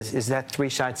is that 3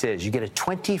 shots is. You get a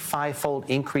 25-fold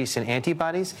increase in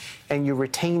antibodies, and you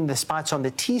retain the spots on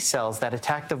the T cells that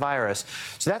attack the virus.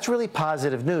 So that's really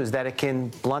positive news, that it can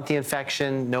blunt the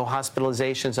infection, no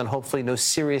hospitalizations, and hopefully no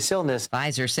serious illness.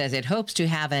 Pfizer says it hopes to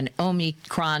have an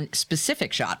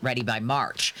Omicron-specific shot ready by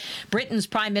March. Britain's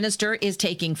prime minister is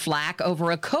taking flack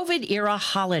over a COVID-era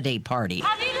holiday party.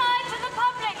 Have you lied to the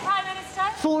public, Prime Minister?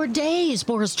 For days,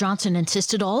 Boris Johnson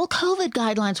insisted all COVID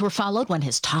guidelines were followed when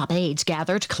his top aides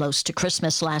gathered close to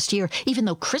Christmas last year, even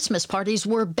though Christmas parties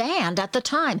were banned at the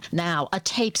time. Now, a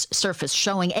tape's surfaced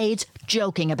showing aides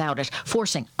joking about it,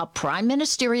 forcing a prime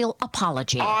ministerial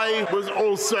apology. I was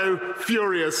also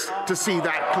furious to see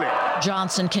that clip.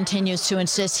 Johnson continues to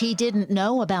insist he didn't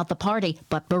know about the party,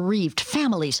 but bereaved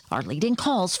families are leading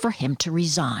calls for him to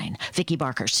resign. Vicky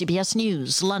Barker, CBS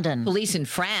News, London. Police in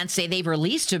France say they've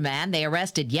released a man they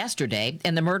arrested yesterday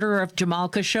in the murder of Jamal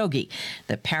Khashoggi.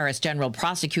 The Paris General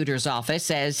Prosecutor's Office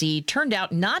says he turned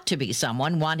out not to be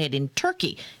someone wanted in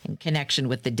Turkey in connection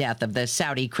with the death of the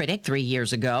Saudi critic 3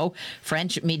 years ago.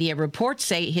 French media reports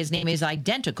say his name is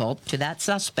identical to that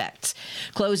suspect's.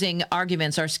 Closing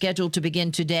arguments are scheduled to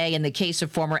begin today in the case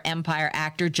of former Empire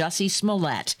actor Jussie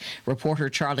Smollett. Reporter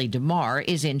Charlie DeMar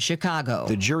is in Chicago.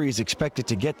 The jury is expected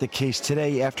to get the case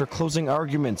today after closing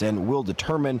arguments and will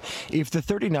determine if the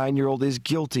 39-year-old is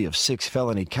guilty of 6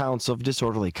 felony counts of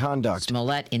disorderly conduct.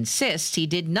 Smollett insists he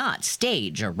did not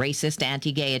stage a racist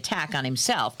anti-gay attack on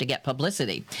himself to get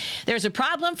publicity. There's a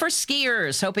problem for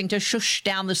skiers hoping to shush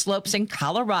down the slopes in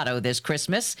Colorado this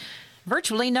Christmas.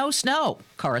 Virtually no snow.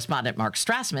 Correspondent Mark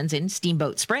Strassman's in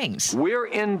Steamboat Springs. We're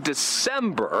in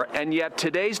December, and yet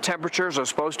today's temperatures are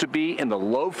supposed to be in the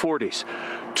low 40s.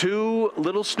 Too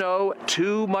little snow,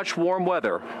 too much warm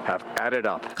weather have added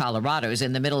up. Colorado's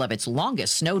in the middle of its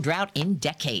longest snow drought in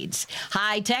decades.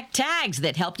 High-tech tags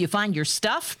that help you find your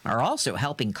stuff are also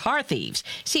helping car thieves.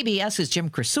 CBS's Jim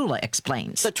Krasula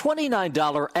explains. The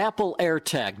 $29 Apple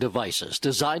AirTag devices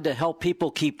designed to help people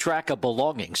keep track of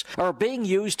belongings are being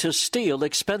used to steal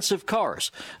expensive cars.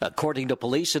 According to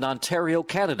police in Ontario,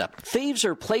 Canada, thieves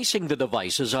are placing the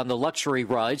devices on the luxury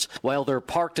rides while they're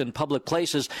parked in public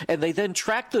places, and they then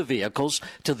track the vehicles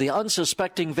to the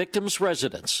unsuspecting victim's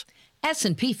residence.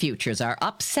 S&P futures are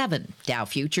up 7. Dow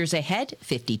futures ahead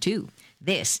 52.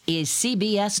 This is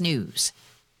CBS News.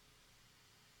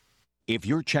 If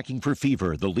you're checking for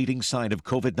fever, the leading sign of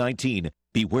COVID-19,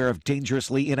 beware of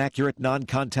dangerously inaccurate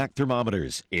non-contact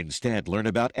thermometers. Instead, learn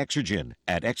about Exergen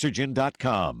at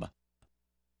Exergen.com.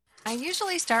 I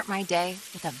usually start my day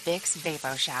with a Vicks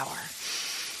Vapo Shower.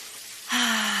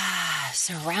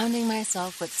 Surrounding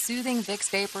myself with soothing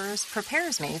Vicks Vapors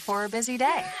prepares me for a busy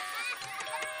day.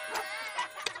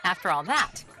 After all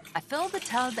that, I fill the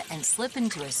tub and slip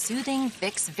into a soothing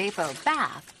Vicks Vapo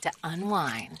bath to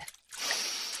unwind.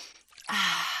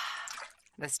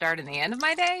 The start and the end of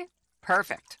my day?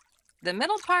 Perfect. The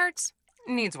middle part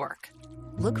needs work.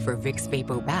 Look for Vicks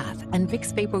Vapo Bath and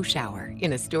Vicks Vapo Shower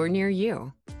in a store near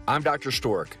you. I'm Dr.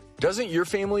 Stork. Doesn't your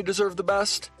family deserve the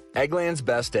best? Eggland's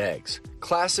Best Eggs.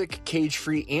 Classic,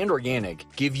 cage-free, and organic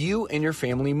give you and your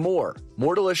family more.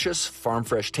 More delicious,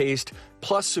 farm-fresh taste,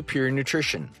 plus superior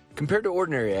nutrition. Compared to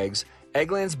ordinary eggs,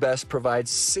 Eggland's Best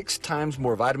provides 6 times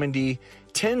more vitamin D,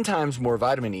 10 times more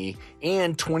vitamin E,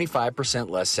 and 25%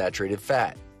 less saturated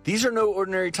fat. These are no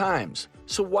ordinary times,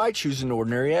 so why choose an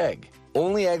ordinary egg?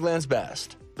 Only Eggland's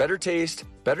Best. Better taste,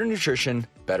 better nutrition,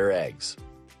 better eggs.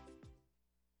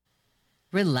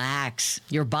 Relax.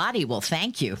 Your body will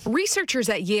thank you. Researchers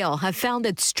at Yale have found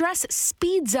that stress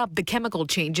speeds up the chemical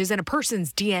changes in a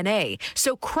person's DNA.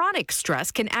 So chronic stress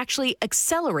can actually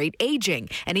accelerate aging.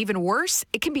 And even worse,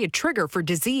 it can be a trigger for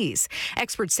disease.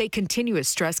 Experts say continuous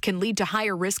stress can lead to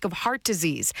higher risk of heart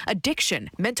disease, addiction,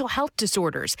 mental health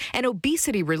disorders, and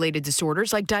obesity-related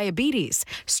disorders like diabetes.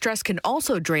 Stress can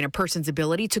also drain a person's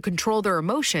ability to control their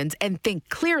emotions and think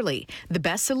clearly. The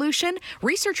best solution?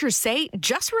 Researchers say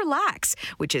just relax,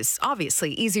 which is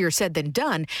obviously easier said than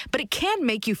done, but it can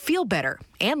make you feel better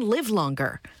and live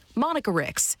longer. Monica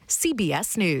Ricks,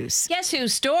 CBS News. Guess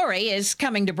Whose Story is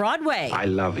coming to Broadway. I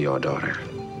love your daughter.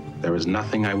 There is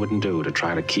nothing I wouldn't do to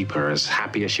try to keep her as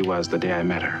happy as she was the day I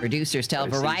met her. Producers tell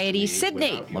Variety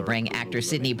Sydney will bring actor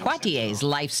Sidney Poitier's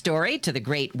life story to the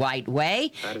Great White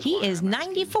Way. He is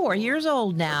 94 years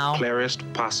old now.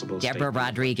 Clearest possible Deborah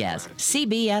Rodriguez,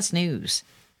 CBS News.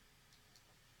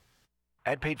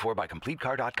 Ad paid for by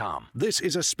CompleteCar.com. This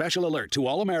is a special alert to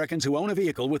all Americans who own a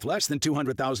vehicle with less than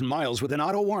 200,000 miles with an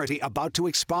auto warranty about to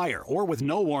expire or with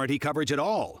no warranty coverage at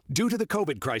all. Due to the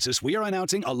COVID crisis, we are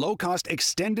announcing a low-cost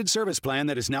extended service plan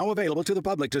that is now available to the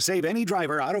public to save any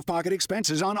driver out-of-pocket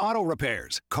expenses on auto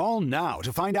repairs. Call now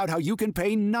to find out how you can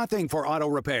pay nothing for auto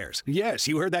repairs. Yes,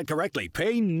 you heard that correctly.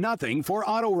 Pay nothing for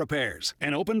auto repairs.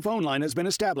 An open phone line has been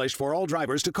established for all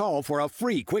drivers to call for a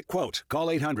free quick quote. Call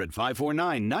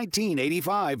 800-549-1985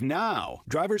 now.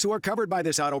 Drivers who are covered by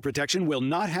this auto protection will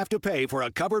not have to pay for a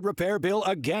covered repair bill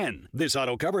again. This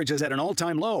auto coverage is at an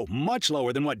all-time low, much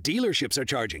lower than what dealerships are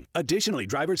charging. Additionally,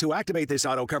 drivers who activate this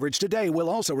auto coverage today will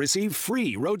also receive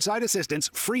free roadside assistance,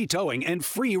 free towing, and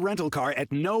free rental car at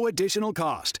no additional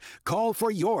cost. Call for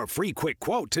your free quick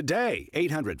quote today.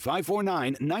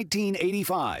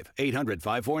 800-549-1985.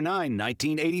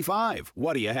 800-549-1985.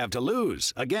 What do you have to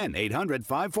lose? Again,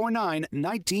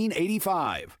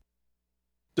 800-549-1985.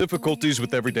 Difficulties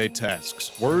with everyday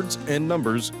tasks, words and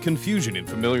numbers, confusion in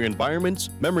familiar environments,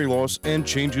 memory loss, and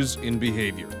changes in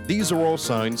behavior. These are all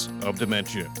signs of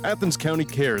dementia. Athens County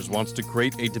Cares wants to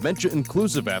create a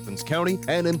dementia-inclusive Athens County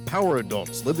and empower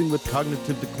adults living with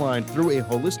cognitive decline through a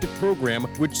holistic program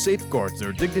which safeguards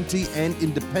their dignity and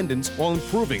independence while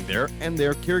improving their and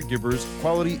their caregivers'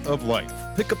 quality of life.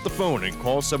 Pick up the phone and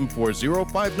call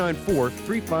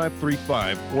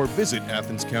 740-594-3535 or visit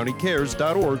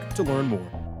athenscountycares.org to learn more.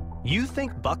 You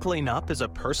think buckling up is a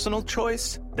personal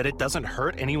choice? That it doesn't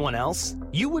hurt anyone else?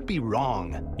 You would be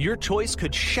wrong. Your choice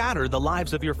could shatter the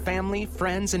lives of your family,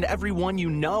 friends, and everyone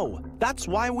you know. That's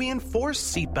why we enforce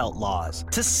seatbelt laws,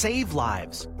 to save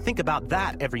lives. Think about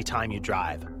that every time you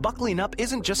drive. Buckling up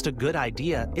isn't just a good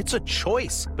idea, it's a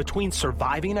choice between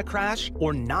surviving a crash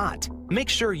or not. Make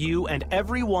sure you and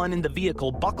everyone in the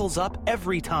vehicle buckles up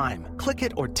every time. Click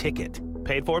it or ticket.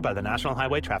 Paid for by the National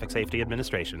Highway Traffic Safety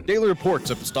Administration. Daily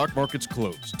reports at the stock market's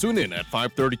close. Tune in at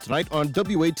 5:30 tonight on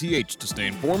WATH to stay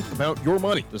informed about your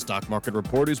money. The stock market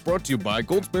report is brought to you by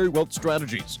Goldsberry Wealth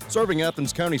Strategies, serving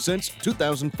Athens County since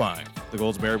 2005. The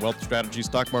Goldsberry Wealth Strategies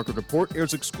stock market report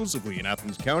airs exclusively in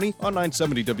Athens County on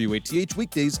 970 WATH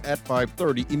weekdays at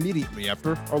 5:30 immediately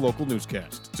after our local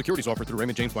newscast. Securities offered through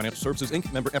Raymond James Financial Services,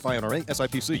 Inc., member FINRA,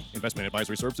 SIPC. Investment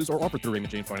advisory services are offered through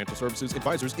Raymond James Financial Services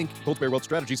Advisors, Inc. Goldsberry Wealth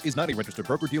Strategies is not a registered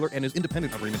broker-dealer and is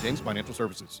independent of Raymond James Financial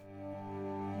Services.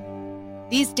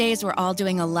 These days, we're all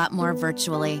doing a lot more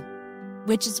virtually,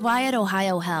 which is why at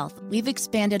Ohio Health, we've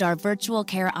expanded our virtual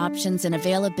care options and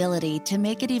availability to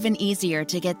make it even easier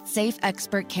to get safe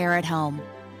expert care at home.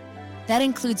 That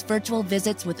includes virtual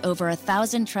visits with over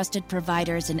 1,000 trusted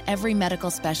providers in every medical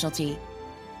specialty.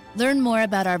 Learn more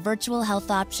about our virtual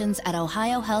health options at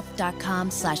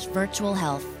ohiohealth.com/virtual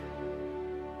health.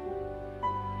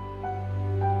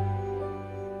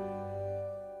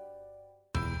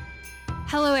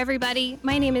 Hello, everybody.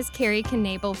 My name is Carrie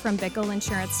Knabel from Bickle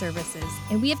Insurance Services,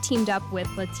 and we have teamed up with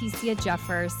Leticia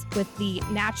Jeffers with the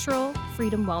Natural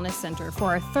Freedom Wellness Center for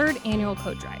our 3rd annual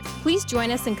coat drive. Please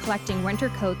join us in collecting winter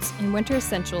coats and winter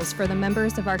essentials for the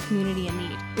members of our community in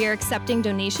need. We are accepting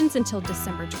donations until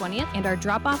December 20th, and our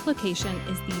drop-off location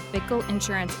is the Bickle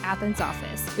Insurance Athens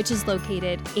office, which is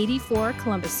located 84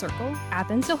 Columbus Circle,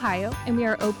 Athens, Ohio, and we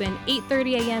are open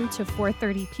 8:30 a.m. to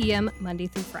 4:30 p.m. Monday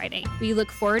through Friday. We look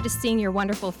forward to seeing your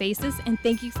wonderful faces, and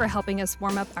thank you for helping us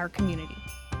warm up our community.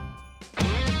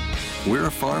 We're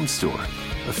a farm store,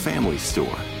 a family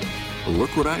store, a look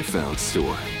what I found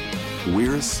store.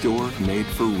 We're a store made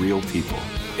for real people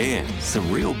and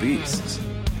some real beasts.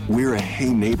 We're a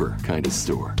hey neighbor kind of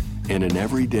store and an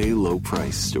everyday low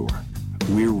price store.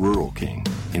 We're Rural King,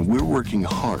 and we're working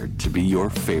hard to be your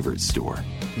favorite store.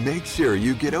 Make sure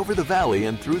you get over the valley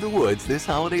and through the woods this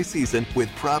holiday season with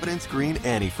Providence Green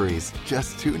Antifreeze.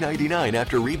 Just $2.99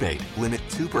 after rebate. Limit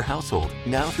 2 per household.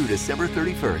 Now through December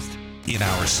 31st. In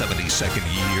our 72nd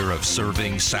year of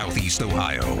serving Southeast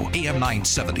Ohio, AM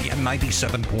 970 and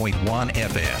 97.1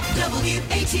 FM.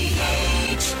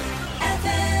 WATH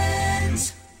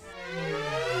Athens.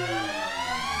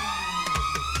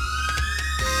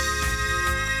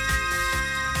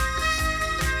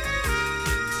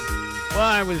 Well,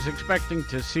 I was expecting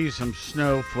to see some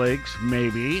snowflakes,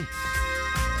 maybe.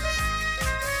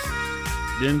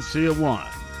 Didn't see a one.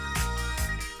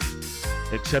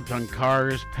 Except on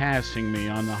cars passing me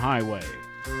on the highway.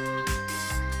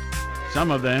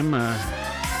 Some of them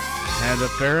had a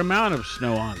fair amount of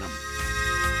snow on them.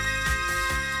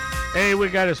 Hey, we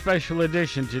got a special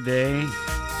edition today.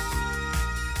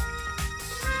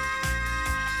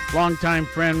 Longtime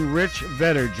friend Rich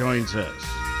Vedder joins us.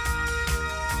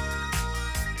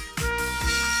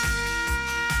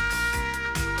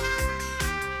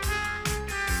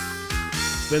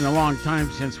 been a long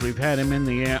time since we've had him in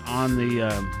the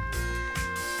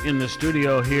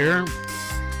studio here.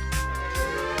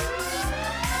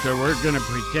 So we're going to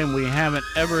pretend we haven't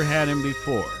ever had him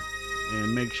before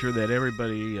and make sure that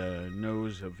everybody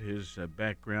knows of his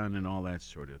background and all that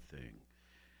sort of thing.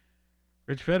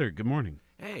 Rich Vedder, good morning.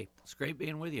 Hey, it's great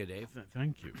being with you, Dave.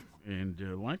 Thank you. And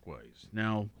likewise.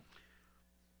 Now,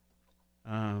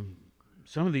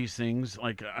 some of these things,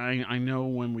 like I know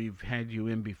when we've had you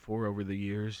in before over the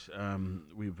years,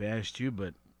 we've asked you,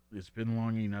 but it's been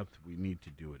long enough that we need to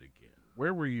do it again.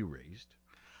 Where were you raised?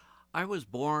 I was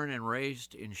born and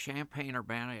raised in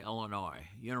Champaign-Urbana, Illinois,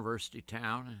 university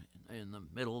town in the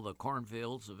middle of the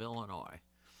cornfields of Illinois.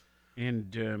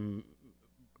 And do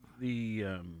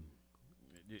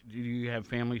you have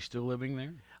family still living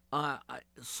there?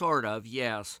 Sort of,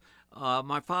 yes.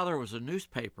 My father was a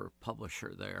newspaper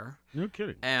publisher there. No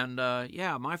kidding. And,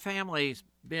 my family's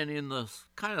been in the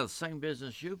kind of the same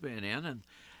business you've been in, and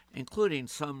including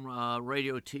some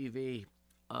radio, TV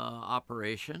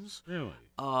operations. Really?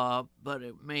 But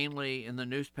mainly in the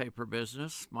newspaper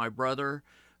business. My brother,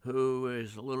 who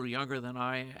is a little younger than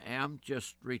I am,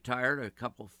 just retired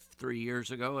 3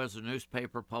 years ago as a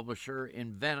newspaper publisher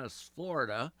in Venice,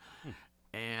 Florida,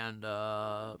 and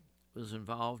was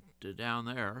involved down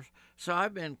there. So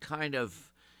I've been kind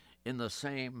of in the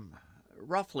same,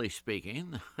 roughly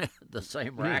speaking, the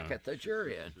same racket that you're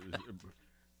in.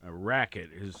 A racket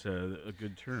is a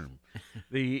good term.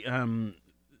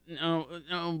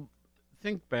 No,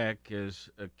 think back as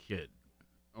a kid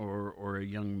or a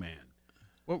young man.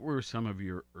 What were some of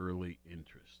your early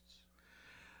interests?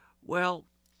 Well,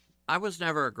 I was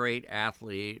never a great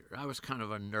athlete. I was kind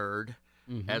of a nerd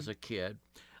as a kid.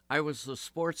 I was the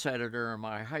sports editor in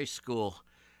my high school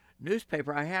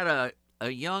newspaper. I had a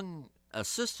young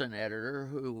assistant editor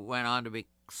who went on to be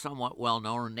somewhat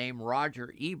well-known, named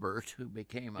Roger Ebert, who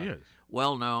became a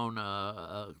well-known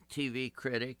TV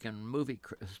critic and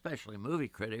especially movie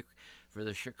critic for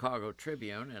the Chicago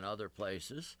Tribune and other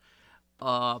places. So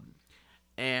I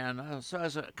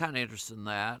was kind of interested in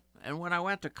that. And when I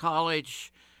went to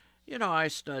college, I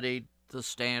studied the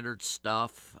standard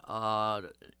stuff,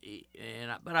 but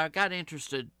I got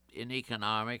interested in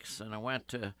economics, and I went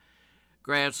to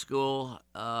grad school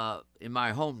in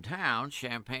my hometown,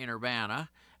 Champaign-Urbana,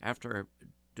 after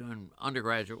doing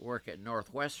undergraduate work at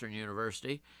Northwestern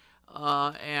University,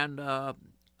 and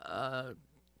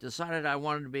decided I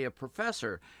wanted to be a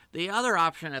professor. The other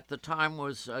option at the time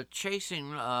was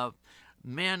chasing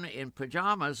men in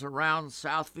pajamas around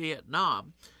South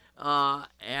Vietnam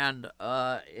and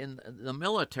in the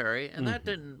military, and that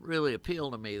didn't really appeal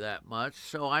to me that much,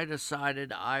 so I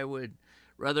decided I would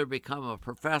rather become a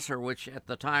professor, which at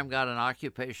the time got an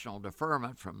occupational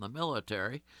deferment from the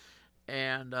military.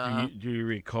 And do you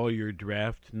recall your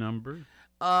draft number?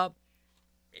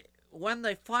 When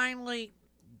they finally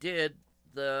did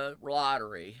the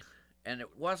lottery, and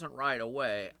it wasn't right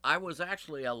away, I was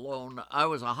actually I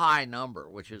was a high number,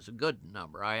 which is a good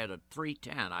number. I had a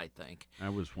 310, I think. I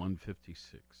was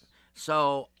 156.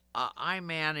 So I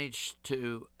managed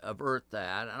to avert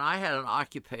that, and I had an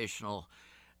occupational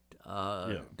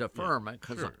deferment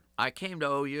because I came to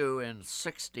OU in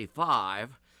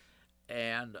 65,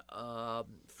 and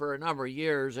for a number of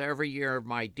years, every year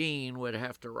my dean would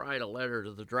have to write a letter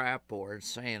to the draft board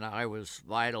saying I was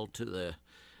vital to the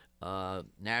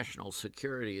national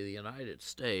security of the United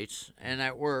States, and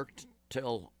that worked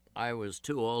till I was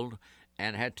too old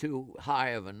and had too high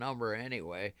of a number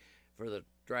anyway for the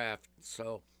draft,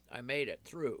 so I made it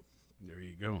through. There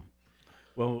you go.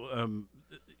 Well,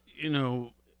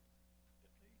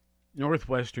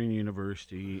 Northwestern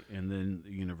University and then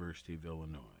the University of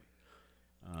Illinois.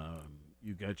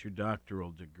 You got your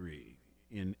doctoral degree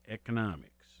in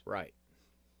economics. Right.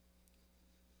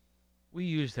 We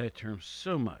use that term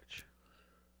so much,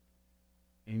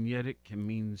 and yet it can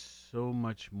mean so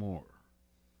much more.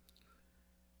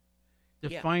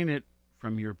 Define it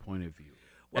from your point of view.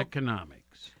 Well,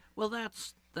 economics. Well,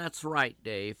 that's right,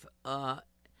 Dave. The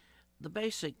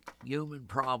basic human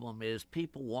problem is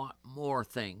people want more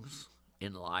things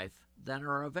in life than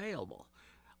are available.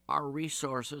 Our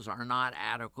resources are not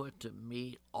adequate to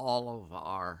meet all of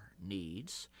our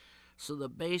needs. So the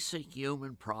basic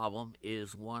human problem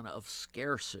is one of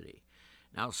scarcity.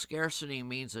 Now, scarcity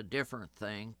means a different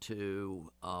thing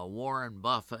to Warren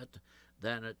Buffett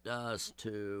than it does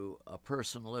to a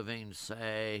person living,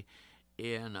 say,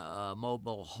 in a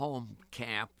mobile home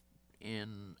camp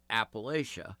in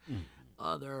Appalachia.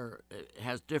 It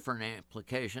has different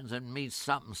implications and means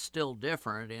something still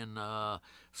different in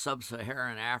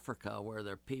sub-Saharan Africa where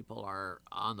their people are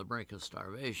on the brink of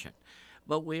starvation.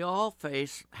 But we all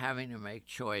face having to make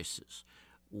choices.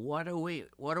 What are we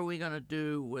going to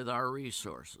do with our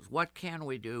resources? What can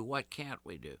we do? What can't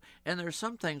we do? And there's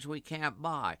some things we can't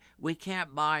buy. We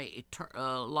can't buy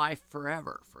life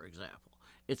forever, for example.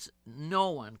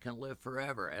 No one can live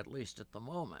forever, at least at the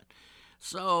moment.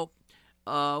 So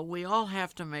we all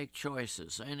have to make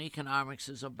choices, and economics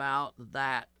is about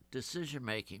that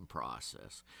decision-making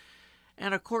process.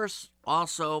 And of course,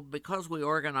 also, because we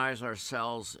organize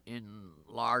ourselves in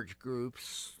large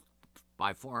groups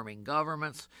by forming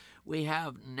governments, we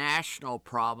have national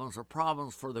problems or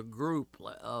problems for the group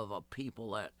of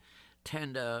people that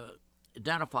tend to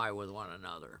identify with one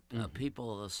another,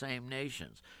 people of the same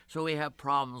nations. So we have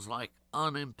problems like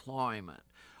unemployment,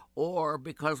 or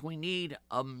because we need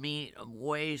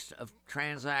ways of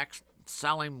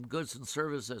selling goods and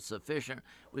services that's efficient,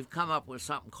 we've come up with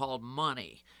something called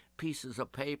money, pieces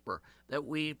of paper that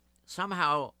we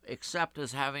somehow accept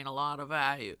as having a lot of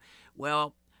value.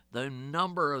 Well, the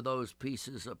number of those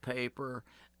pieces of paper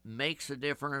makes a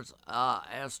difference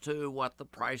as to what the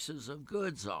prices of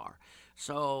goods are.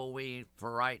 So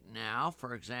for right now,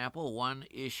 for example, one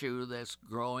issue that's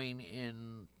growing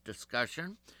in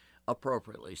discussion,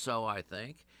 appropriately so I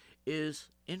think, is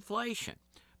inflation.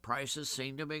 Prices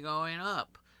seem to be going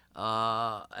up.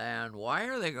 And why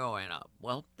are they going up?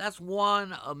 Well, that's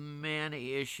one of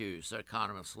many issues that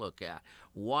economists look at.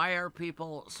 Why are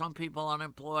some people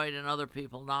unemployed and other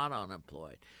people not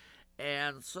unemployed?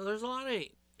 And so there's a lot of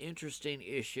interesting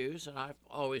issues, and I've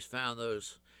always found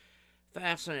those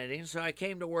fascinating. So I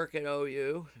came to work at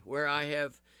OU, where I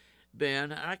have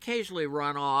been. I occasionally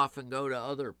run off and go to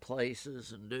other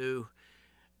places and do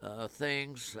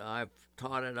things. I've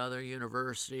taught at other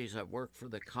universities. I've worked for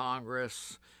the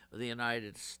Congress of the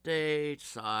United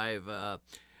States. I've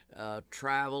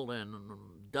traveled in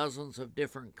dozens of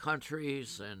different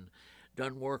countries and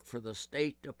done work for the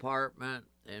State Department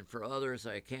and for others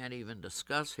I can't even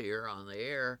discuss here on the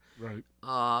air. Right.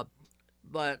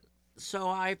 But so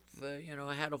I've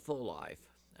had a full life,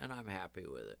 and I'm happy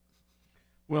with it.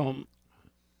 Well,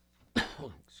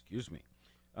 excuse me.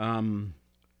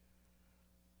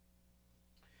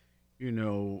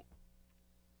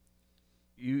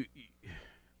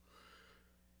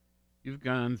 You've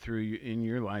gone through in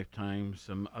your lifetime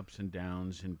some ups and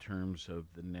downs in terms of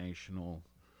the national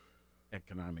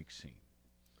economic scene.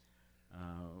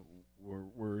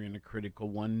 We're in a critical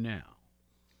one now.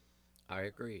 I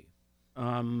agree.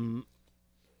 When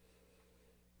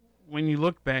you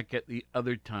look back at the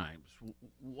other times,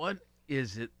 what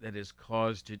is it that has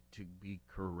caused it to be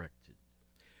corrected?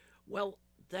 Well,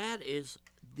 that is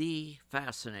the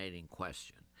fascinating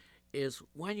question, is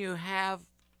when you have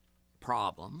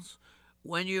problems,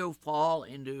 when you fall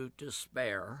into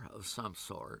despair of some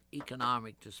sort,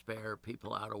 economic despair,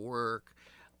 people out of work,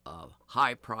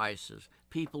 high prices,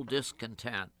 people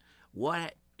discontent,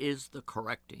 what is the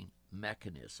correcting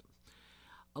mechanism?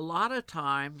 A lot of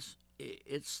times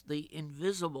it's the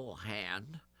invisible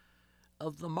hand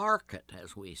of the market,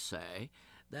 as we say.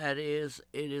 That is,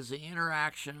 it is the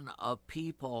interaction of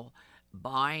people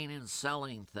buying and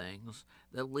selling things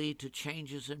that lead to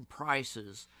changes in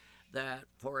prices. That,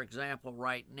 for example,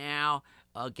 right now,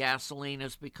 gasoline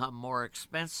has become more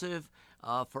expensive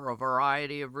for a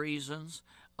variety of reasons.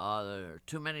 There are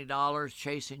too many dollars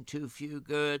chasing too few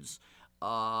goods.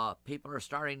 People are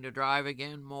starting to drive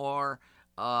again more.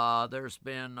 There's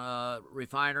been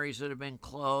refineries that have been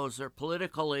closed. There are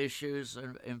political issues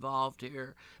involved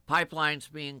here. Pipelines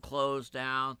being closed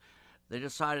down. They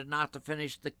decided not to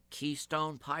finish the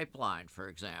Keystone Pipeline, for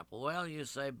example. Well, you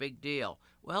say, big deal.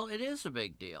 Well, it is a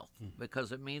big deal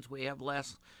because it means we have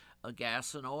less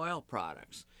gas and oil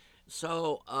products.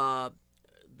 So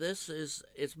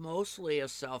it's mostly a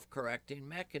self-correcting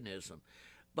mechanism.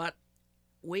 But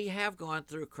we have gone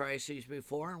through crises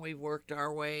before, and we've worked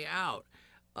our way out.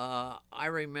 I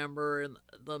remember in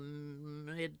the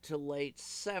mid to late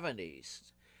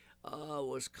 70s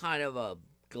was kind of a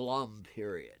glum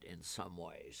period in some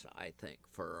ways, I think,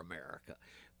 for America.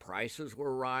 Prices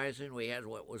were rising. We had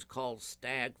what was called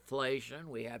stagflation.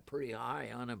 We had pretty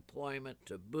high unemployment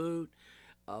to boot.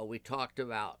 We talked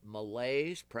about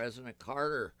malaise. President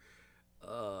Carter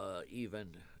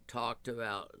even talked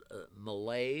about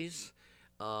malaise.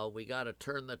 We got to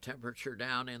turn the temperature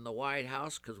down in the White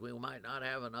House because we might not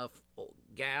have enough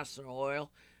gas and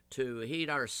oil to heat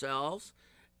ourselves.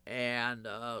 And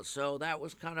so that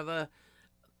was kind of a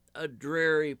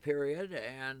dreary period,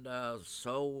 and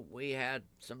so we had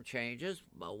some changes.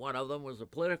 One of them was a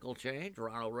political change.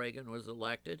 Ronald Reagan was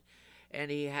elected, and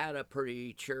he had a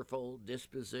pretty cheerful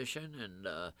disposition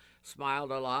and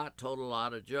smiled a lot, told a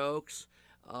lot of jokes.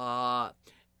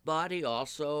 But he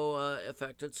also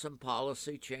effected some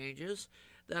policy changes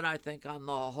that I think on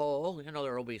the whole,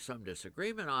 there will be some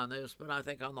disagreement on this, but I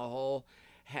think on the whole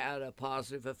had a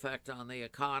positive effect on the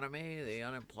economy. The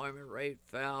unemployment rate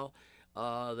fell,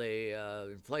 the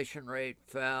inflation rate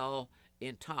fell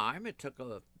in time. It took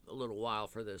a little while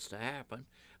for this to happen,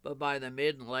 but by the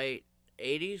mid and late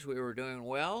 80s, we were doing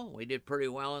well. We did pretty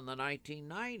well in the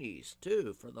 1990s,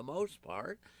 too, for the most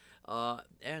part.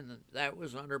 And that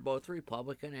was under both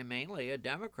Republican and mainly a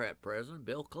Democrat president,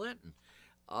 Bill Clinton.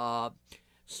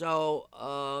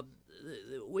 So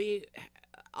we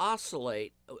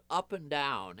oscillate up and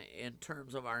down in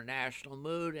terms of our national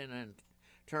mood and in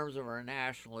terms of our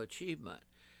national achievement.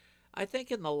 I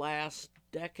think in the last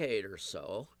decade or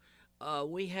so,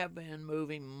 we have been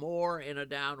moving more in a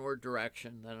downward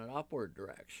direction than an upward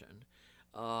direction,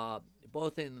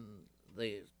 both in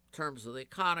the terms of the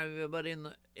economy, but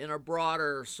in a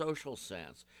broader social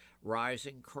sense.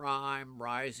 Rising crime,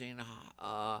 rising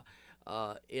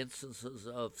instances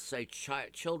of, say,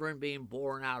 children being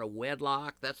born out of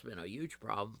wedlock. That's been a huge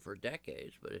problem for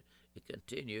decades, but it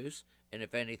continues, and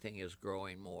if anything, is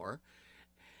growing more.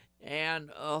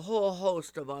 And a whole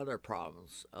host of other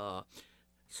problems.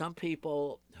 Some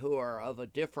people who are of a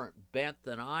different bent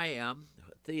than I am,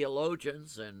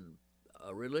 theologians and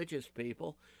religious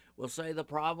people, will say the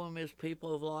problem is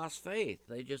people have lost faith.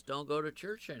 They just don't go to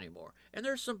church anymore. And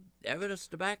there's some evidence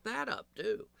to back that up,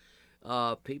 too.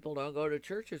 People don't go to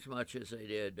church as much as they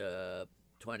did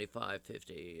 25,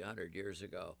 50, 100 years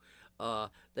ago.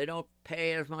 They don't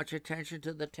pay as much attention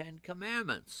to the Ten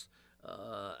Commandments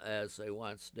as they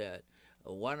once did.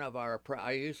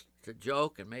 I used to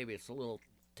joke, and maybe it's a little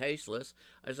tasteless,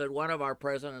 I said one of our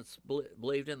presidents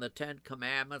believed in the Ten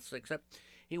Commandments, except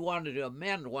he wanted to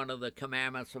amend one of the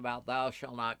commandments about thou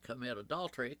shalt not commit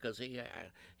adultery, because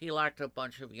he liked a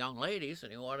bunch of young ladies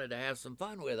and he wanted to have some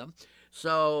fun with them.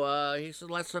 So he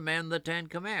said, let's amend the Ten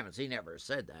Commandments. He never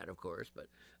said that, of course, but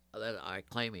I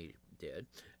claim he did.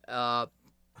 And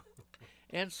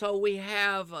so we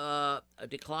have a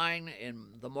decline in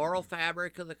the moral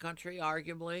fabric of the country,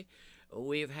 arguably.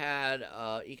 We've had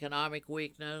economic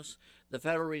weakness. The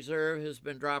Federal Reserve has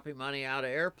been dropping money out of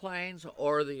airplanes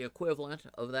or the equivalent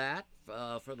of that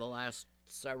for the last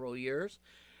several years,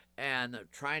 and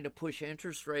trying to push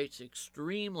interest rates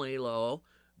extremely low,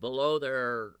 below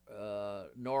their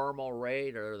normal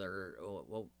rate, or their,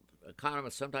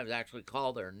 economists sometimes actually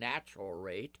call their natural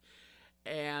rate.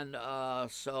 And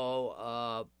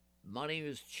so money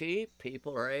is cheap.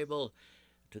 People are able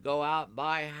to go out and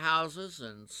buy houses,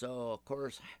 and so, of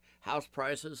course, house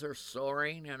prices are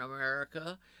soaring in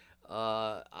America.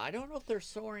 I don't know if they're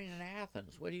soaring in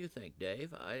Athens. What do you think,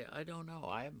 Dave? I don't know.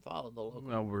 I haven't followed the local.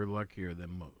 Well, we're luckier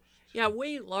than most. Yeah,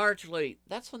 we largely,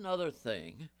 that's another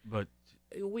thing. But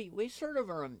we sort of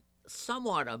are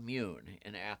somewhat immune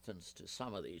in Athens to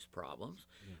some of these problems,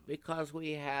 because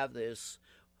we have this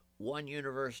one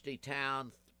university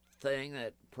town thing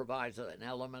that provides an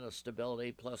element of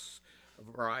stability, plus a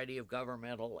variety of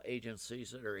governmental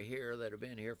agencies that are here, that have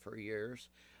been here for years,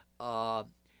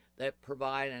 that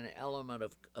provide an element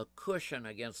of a cushion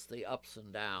against the ups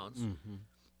and downs. Mm-hmm.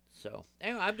 So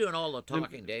anyway, I'm doing all the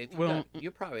talking, Dave.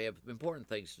 You probably have important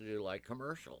things to do, like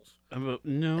commercials.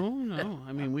 No.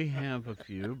 I mean, we have a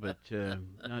few, but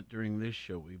not during this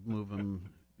show. We move them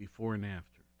before and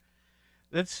after.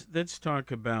 Let's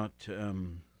talk about.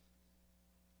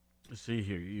 Let's see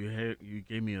here. You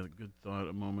gave me a good thought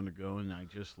a moment ago, and I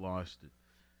just lost it.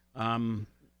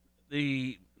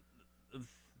 It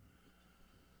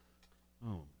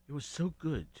was so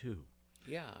good too.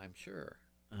 Yeah, I'm sure.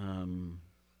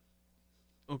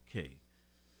 Okay.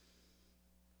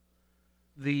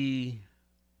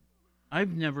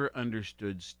 I've never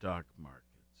understood stock markets.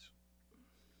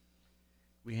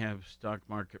 We have Stock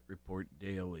Market Report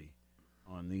daily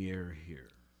on the air here.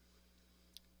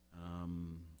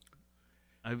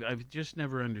 I've just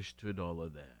never understood all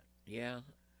of that. Yeah.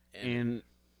 And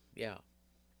yeah.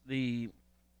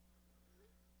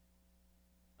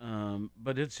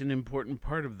 But it's an important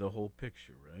part of the whole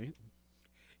picture, right?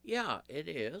 Yeah, it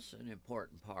is an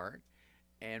important part.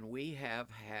 And we have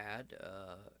had,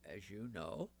 as you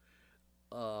know,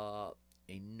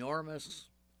 enormous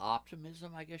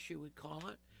optimism, I guess you would call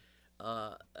it,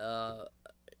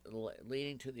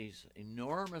 leading to these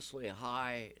enormously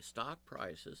high stock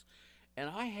prices. And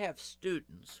I have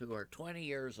students who are 20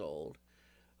 years old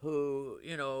who,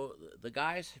 the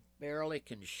guys barely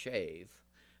can shave.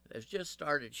 They've just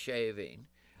started shaving.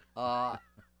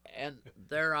 And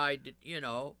their idea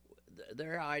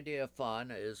of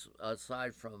fun is,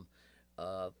 aside from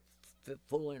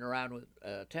fooling around with,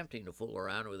 attempting to fool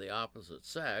around with the opposite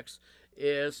sex,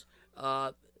 is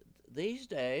these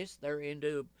days they're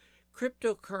into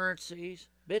cryptocurrencies,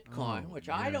 Bitcoin, which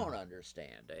I don't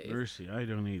understand, Dave. Mercy, I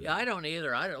don't either. Yeah, I don't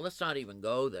either. Let's not even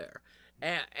go there.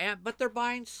 But they're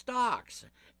buying stocks.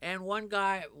 And one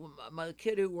guy, my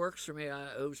kid who works for me,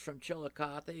 who's from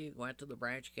Chillicothe, he went to the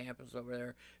branch campus over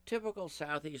there. Typical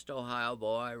Southeast Ohio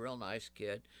boy, real nice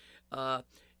kid.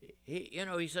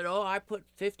 He said, "Oh, I put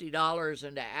 $50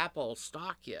 into Apple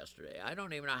stock yesterday." I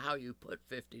don't even know how you put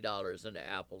 $50 into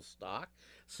Apple stock,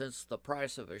 since the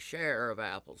price of a share of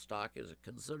Apple stock is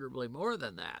considerably more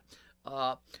than that.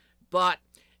 And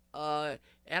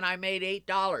I made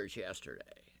 $8 yesterday,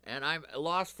 and I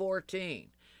lost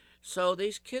 14. So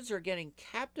these kids are getting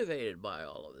captivated by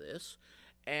all of this,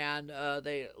 and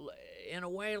they, in a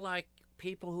way, like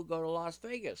people who go to Las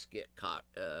Vegas get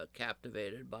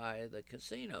captivated by the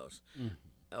casinos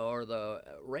or the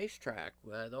racetrack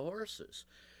by the horses.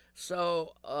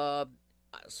 So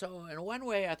in one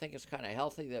way, I think it's kind of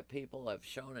healthy that people have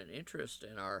shown an interest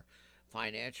in our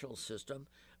financial system,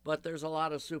 but there's a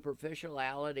lot of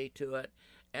superficiality to it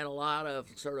and a lot of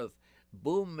sort of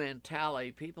boom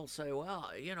mentality. People say,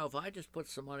 well, if I just put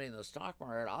some money in the stock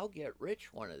market, I'll get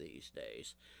rich one of these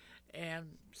days.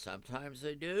 And sometimes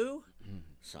they do,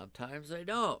 sometimes they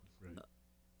don't. Right.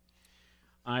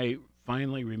 I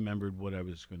finally remembered what I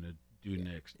was going to do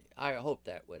next. I hope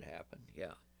that would happen,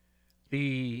 yeah.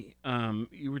 You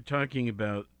were talking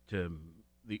about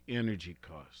the energy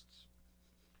costs.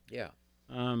 Yeah.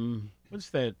 What's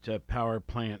that power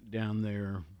plant down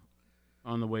there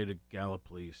on the way to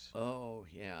Gallipolis? Oh,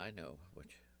 yeah, I know.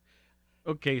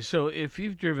 Okay, so if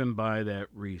you've driven by that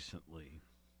recently,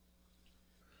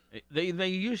 they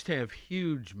used to have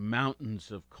huge mountains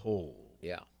of coal.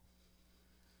 Yeah.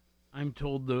 I'm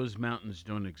told those mountains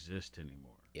don't exist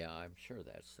anymore. Yeah, I'm sure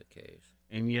that's the case.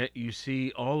 And yet you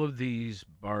see all of these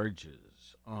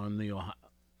barges on the Ohio,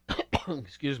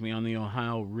 on the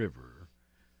Ohio River,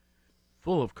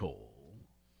 full of coal.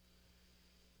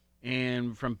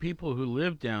 And from people who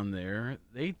live down there,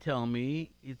 they tell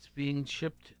me it's being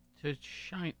shipped to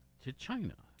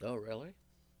China. Oh, really?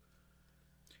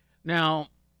 Now,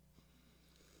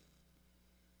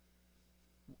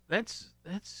 that's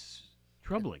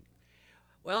troubling.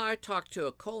 Well, I talked to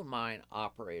a coal mine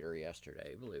operator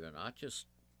yesterday, believe it or not, just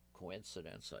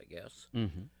coincidence, I guess,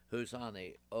 who's on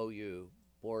the OU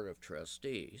Board of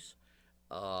Trustees.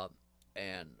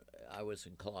 And I was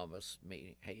in Columbus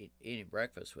eating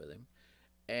breakfast with him.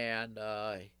 And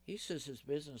he says his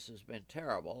business has been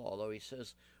terrible, although he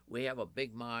says we have a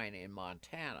big mine in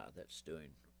Montana that's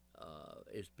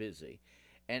is busy.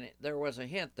 And there was a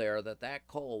hint there that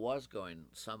coal was going,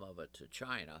 some of it, to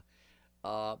China.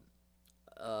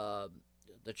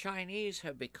 The Chinese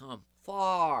have become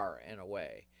far and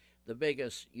away the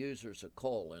biggest users of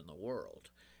coal in the world.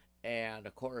 And,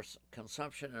 of course,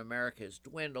 consumption in America has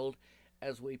dwindled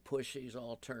as we push these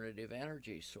alternative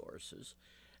energy sources.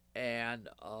 And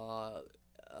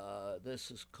this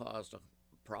has caused a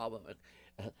problem.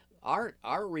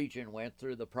 Our region went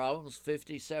through the problems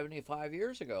 50, 75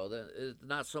 years ago. It's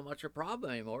not so much a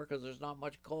problem anymore because there's not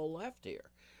much coal left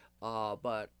here.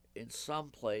 But in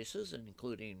some places,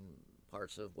 including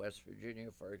parts of West Virginia,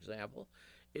 for example,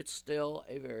 it's still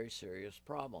a very serious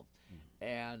problem.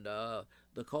 And the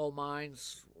coal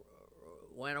mines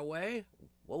went away.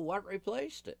 Well, what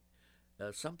replaced it?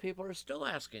 Some people are still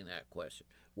asking that question.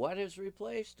 What has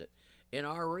replaced it? In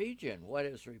our region, what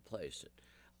has replaced it?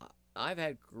 I've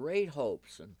had great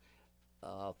hopes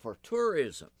for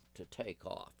tourism to take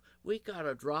off. We got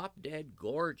a drop-dead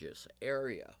gorgeous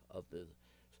area of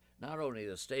not only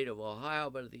the state of Ohio,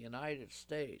 but of the United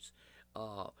States.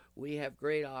 We have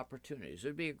great opportunities. It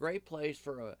would be a great place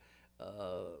for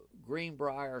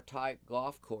Greenbrier-type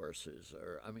golf courses,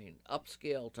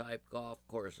 upscale-type golf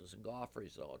courses and golf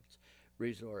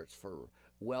resorts for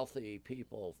wealthy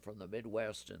people from the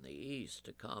Midwest and the East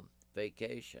to come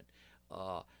vacation.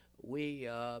 But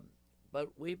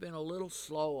we've been a little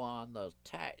slow on the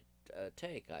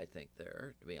take, I think,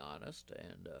 there, to be honest,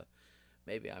 and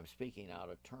maybe I'm speaking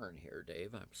out of turn here,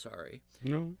 Dave. I'm sorry.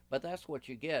 No. But that's what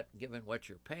you get, given what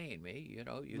you're paying me. You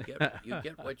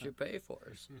get what you pay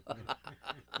for.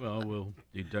 Well, we'll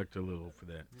deduct a little for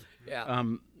that. Yeah.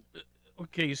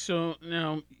 Okay, so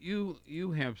now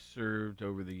you have served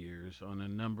over the years on a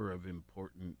number of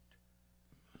important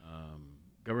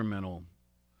governmental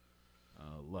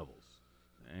levels,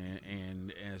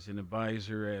 and as an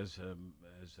advisor, as a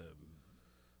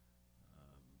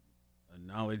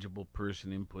knowledgeable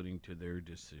person inputting to their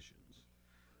decisions.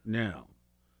 Now,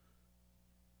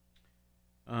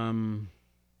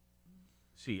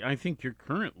 see, I think you're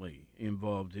currently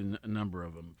involved in a number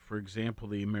of them. For example,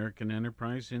 the American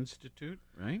Enterprise Institute,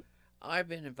 right? I've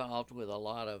been involved with a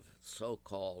lot of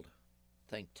so-called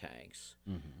think tanks,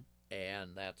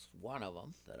 and that's one of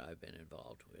them that I've been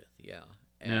involved with. Yeah.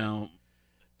 And Now,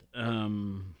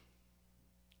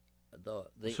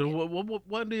 so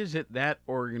what is it that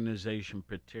organization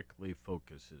particularly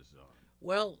focuses on?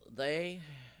 Well, they,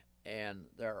 and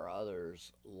there are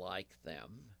others like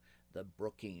them, the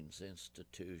Brookings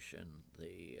Institution,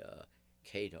 the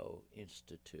Cato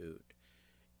Institute,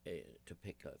 to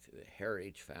pick a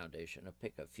Heritage Foundation, to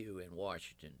pick a few in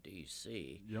Washington,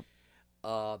 D.C. Yep.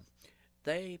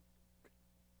 They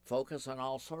focus on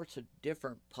all sorts of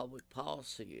different public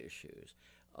policy issues.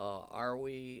 Are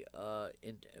we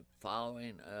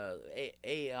following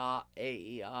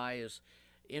AEI is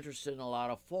interested in a lot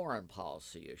of foreign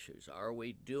policy issues. Are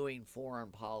we doing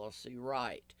foreign policy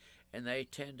right? And they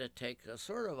tend to take a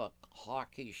sort of a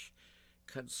hawkish,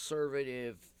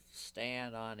 conservative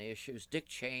stand on issues. Dick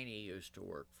Cheney used to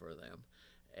work for them,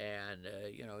 and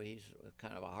he's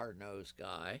kind of a hard-nosed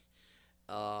guy,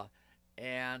 so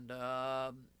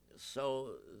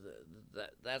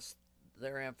that's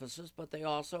their emphasis. But they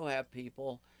also have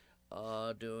people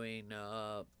doing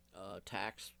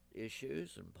tax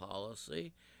issues and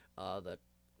policy. That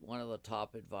one of the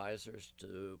top advisors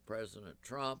to President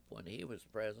Trump when he was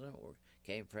president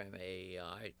came from AEI.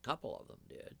 A couple of them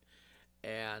did,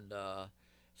 and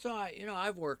so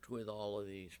I've worked with all of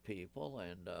these people,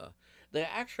 and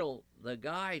the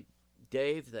guy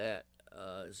Dave that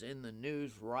is in the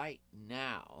news right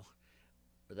now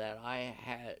that I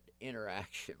had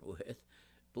interaction with,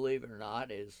 believe it or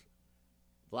not, is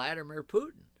Vladimir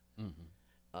Putin.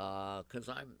 Because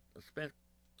I spent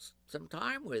some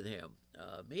time with him,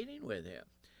 meeting with him,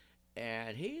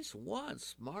 and he's one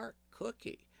smart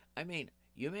cookie. I mean,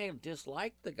 you may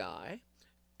dislike the guy,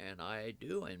 and I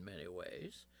do in many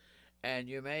ways, and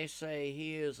you may say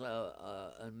he is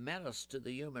a menace to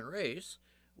the human race,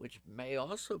 which may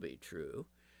also be true,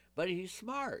 but he's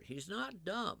smart. He's not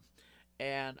dumb.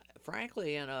 And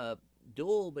frankly, in a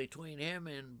duel between him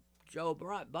and Joe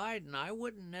Biden, I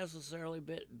wouldn't necessarily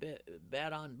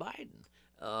bet on Biden.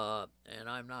 And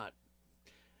I'm not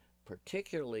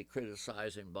particularly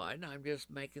criticizing Biden. I'm just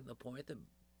making the point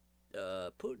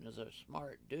that Putin is a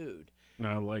smart dude.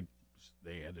 Now, like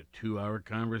they had a 2-hour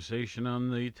conversation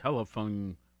on the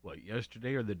telephone,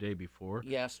 yesterday or the day before?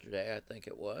 Yesterday, I think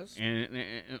it was. And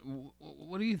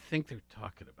what do you think they're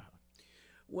talking about?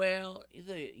 Well,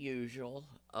 the usual.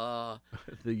 The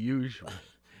usual.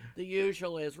 The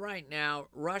usual is right now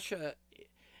Russia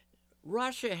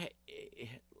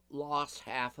lost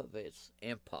half of its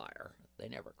empire. They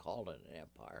never called it an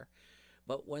empire.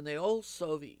 But when the old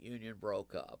Soviet Union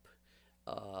broke up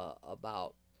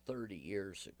about 30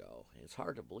 years ago, it's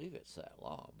hard to believe it's that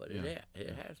long, but it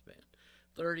has been.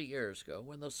 30 years ago,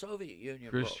 when the Soviet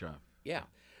Union Khrushchev.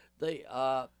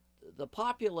 The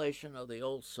population of the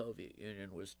old Soviet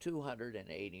Union was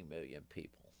 280 million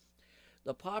people.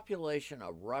 The population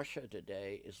of Russia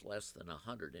today is less than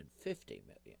 150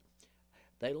 million.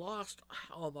 They lost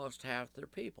almost half their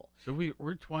people. So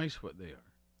we're twice what they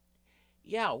are.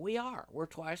 Yeah, we are. We're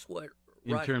twice what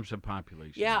in terms of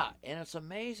population. Yeah, and it's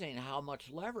amazing how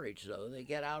much leverage, though, they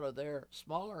get out of their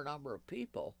smaller number of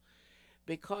people,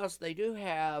 because they do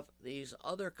have these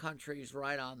other countries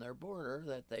right on their border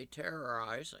that they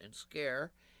terrorize and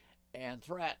scare and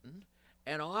threaten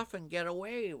and often get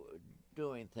away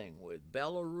doing things with.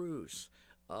 Belarus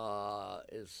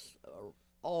is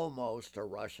almost a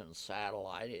Russian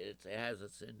satellite. It has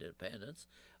its independence.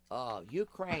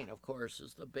 Ukraine, of course,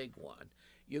 is the big one.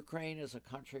 Ukraine is a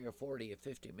country of 40 or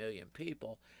 50 million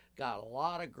people. Got a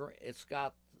lot of it's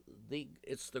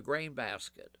the grain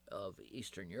basket of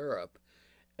Eastern Europe.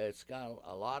 It's got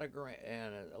a lot of grain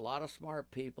and a lot of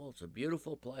smart people. It's a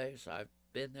beautiful place. I've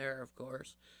been there, of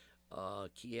course.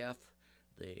 Kiev,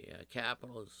 the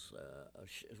capital,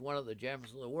 is one of the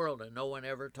gems of the world, and no one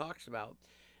ever talks about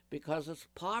because it's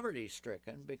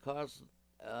poverty-stricken, because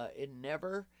it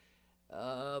never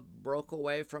broke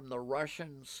away from the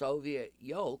Russian-Soviet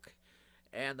yoke,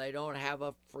 and they don't have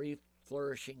a free,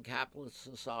 flourishing capitalist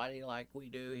society like we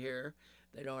do here.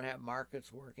 They don't have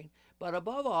markets working. But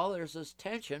above all, there's this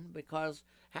tension because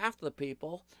half the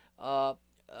people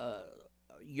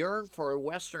yearn for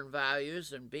Western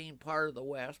values and being part of the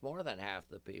West, more than half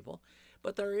the people.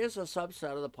 But there is a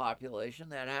subset of the population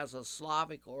that has a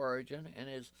Slavic origin and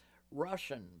is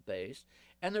Russian-based.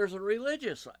 And there's a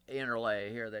religious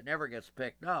interlay here that never gets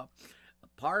picked up.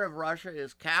 Part of Russia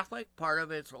is Catholic, part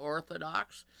of it's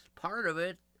Orthodox, part of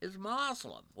it is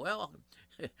Muslim. Well,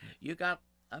 you got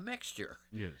a mixture.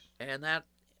 Yes. And that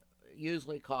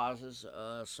usually causes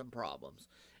some problems.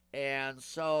 And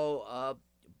so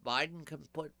Biden can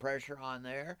put pressure on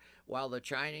there, while the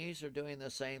Chinese are doing the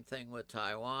same thing with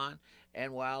Taiwan,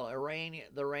 and while the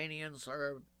Iranians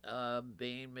are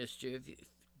being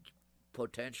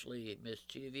potentially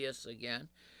mischievous again.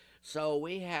 So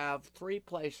we have 3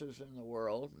 places in the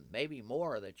world, maybe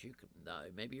more that you could,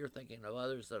 maybe you're thinking of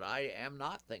others that I am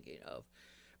not thinking of,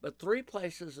 but 3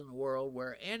 places in the world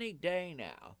where any day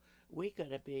now we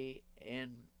could be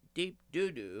in deep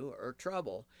doo-doo or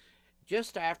trouble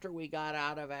just after we got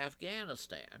out of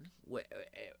Afghanistan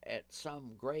at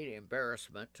some great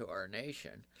embarrassment to our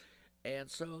nation. And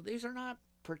so these are not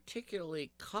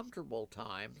particularly comfortable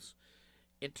times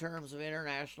in terms of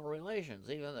international relations.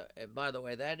 And by the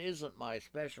way, that isn't my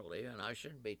specialty, and I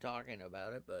shouldn't be talking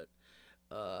about it, but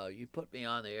you put me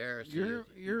on the air. So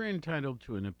you're entitled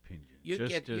to an opinion. You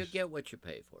get what you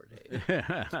pay for, Dave.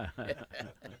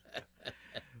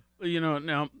 Well,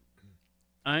 now,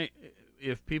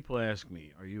 if people ask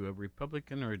me, are you a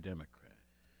Republican or a Democrat?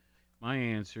 My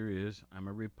answer is I'm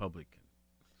a Republican.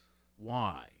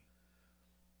 Why?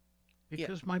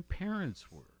 Because my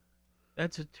parents were.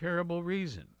 That's a terrible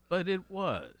reason, but it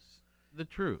was the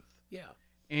truth. Yeah.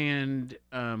 And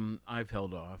I've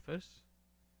held office,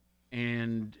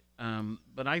 and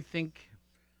but I think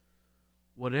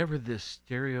whatever this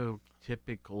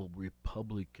stereotypical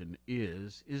Republican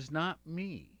is not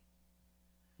me.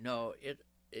 No, it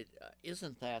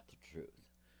isn't that the truth.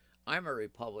 I'm a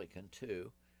Republican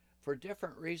too, for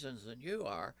different reasons than you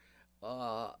are.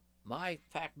 I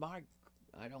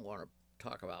don't want to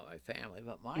talk about my family,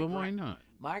 but why not?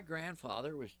 My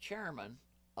grandfather was chairman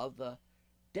of the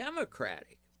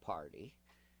Democratic Party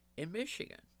in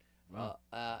Michigan. Wow.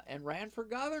 And ran for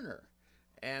governor.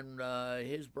 And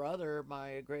his brother,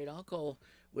 my great uncle,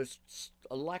 was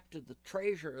elected the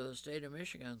treasurer of the state of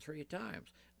Michigan 3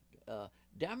 times.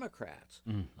 Democrats,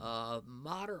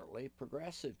 moderately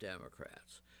progressive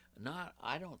Democrats.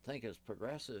 I don't think as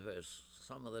progressive as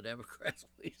some of the Democrats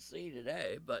we see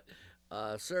today, but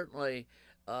certainly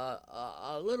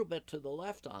a little bit to the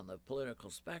left on the political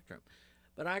spectrum.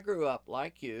 But I grew up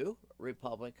like you,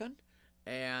 Republican,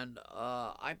 and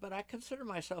but I consider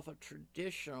myself a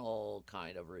traditional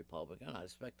kind of Republican. I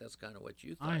expect that's kind of what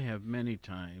you think. I have many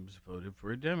times voted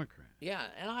for a Democrat. Yeah,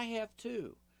 and I have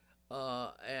too.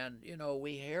 And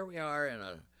here we are in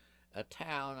a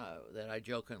town that I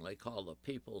jokingly call the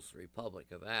People's Republic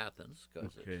of Athens,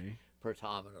 because it's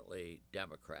predominantly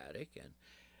Democratic,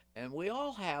 and we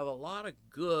all have a lot of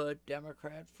good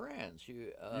Democrat friends.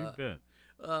 You bet.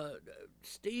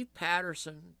 Steve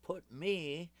Patterson put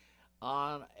me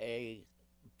on a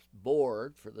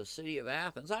board for the city of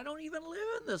Athens. I don't even live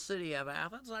in the city of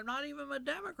Athens. I'm not even a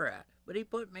Democrat, but he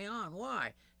put me on.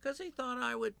 Why? Because he thought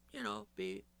I would,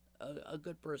 be a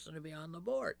good person to be on the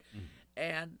board.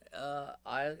 And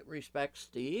I respect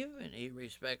Steve, and he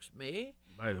respects me.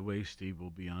 By the way, Steve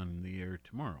will be on the air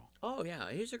tomorrow. Oh,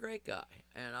 yeah, he's a great guy,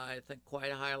 and I think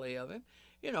quite highly of him.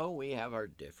 We have our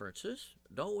differences,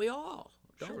 don't we all?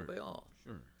 Don't we all?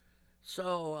 Sure.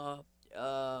 So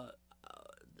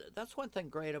that's one thing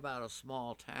great about a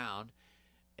small town,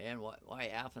 and why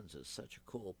Athens is such a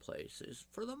cool place is,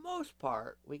 for the most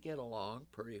part, we get along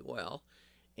pretty well,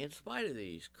 in spite of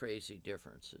these crazy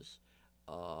differences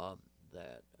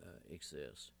that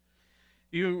exist.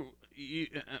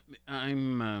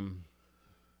 I'm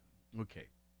okay.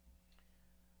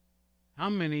 How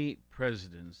many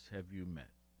presidents have you met?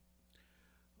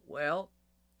 Well,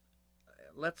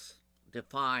 let's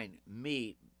define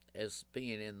meet as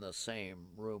being in the same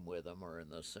room with them or in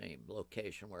the same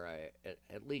location where I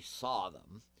at least saw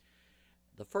them.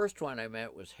 The first one I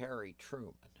met was Harry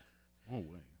Truman. Oh,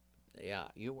 wait. Yeah,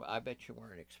 I bet you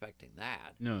weren't expecting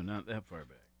that. No, not that far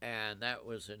back. And that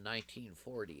was in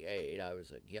 1948. I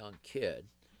was a young kid.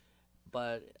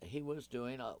 But he was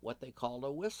doing what they called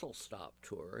a whistle-stop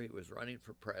tour. He was running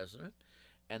for president,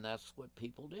 and that's what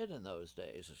people did in those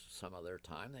days. Some of their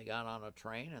time, they got on a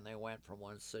train and they went from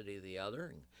one city to the other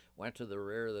and went to the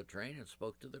rear of the train and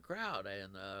spoke to the crowd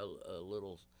in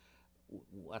little,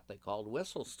 what they called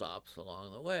whistle stops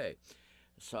along the way.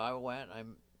 So I went, I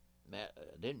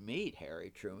didn't meet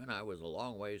Harry Truman. I was a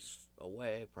long ways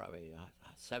away, probably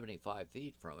 75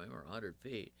 feet from him or 100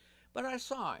 feet, but I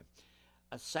saw him.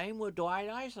 Same with Dwight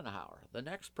Eisenhower, the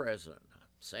next president.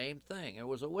 Same thing. It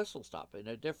was a whistle stop in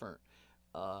a different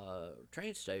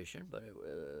train station, but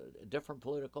a different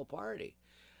political party.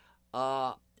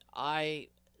 I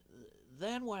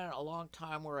then went a long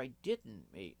time where I didn't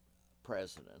meet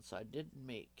presidents. I didn't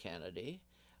meet Kennedy.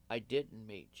 I didn't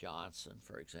meet Johnson,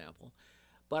 for example.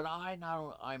 But I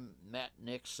met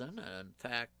Nixon. In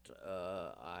fact,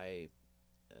 I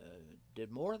did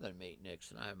more than meet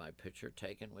Nixon. I had my picture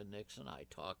taken with Nixon. I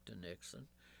talked to Nixon,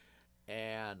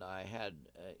 and I had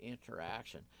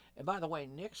interaction. And by the way,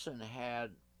 Nixon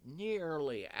had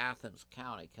nearly Athens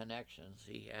County connections.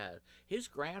 His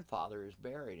grandfather is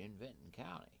buried in Vinton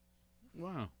County.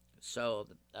 Wow. So,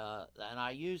 and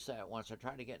I used that once. I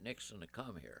tried to get Nixon to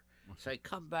come here. Say,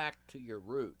 come back to your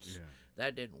roots. Yeah.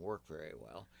 That didn't work very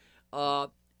well.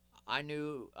 I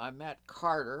met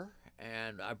Carter,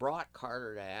 and I brought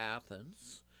Carter to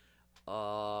Athens.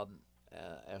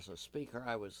 As a speaker,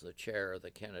 I was the chair of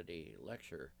the Kennedy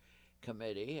Lecture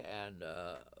Committee, and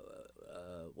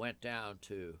went down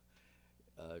to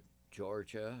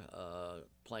Georgia,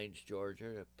 Plains,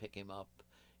 Georgia, to pick him up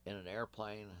in an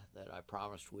airplane that I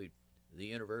promised the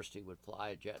university would fly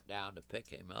a jet down to pick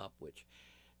him up, which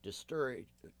discouraged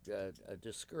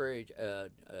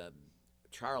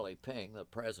Charlie Ping, the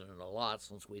president, a lot,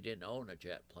 since we didn't own a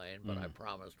jet plane, but I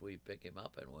promised we'd pick him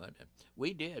up and went. And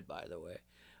we did, by the way.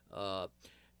 So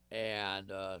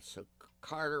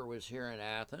Carter was here in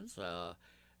Athens,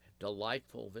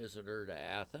 delightful visitor to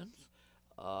Athens.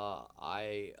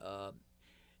 I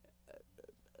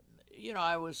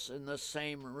was in the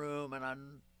same room, and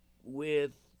I'm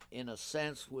in a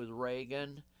sense, with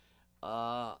Reagan.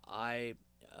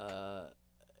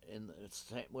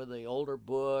 With the older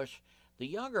Bush. The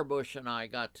younger Bush and I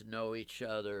got to know each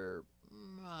other.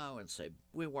 I wouldn't say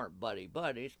we weren't buddies,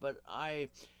 but I've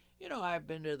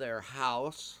been to their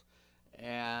house,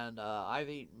 and I've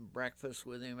eaten breakfast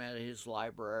with him at his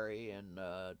library in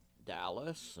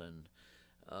Dallas, and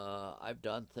I've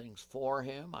done things for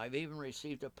him. I've even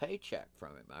received a paycheck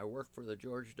from him. I worked for the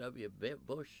George W.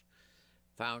 Bush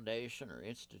Foundation or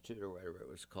Institute or whatever it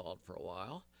was called for a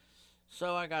while.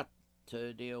 So I got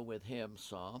to deal with him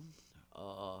some.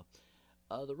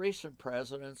 The recent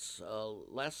presidents,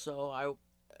 less so.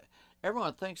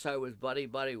 Everyone thinks I was buddy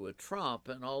with Trump,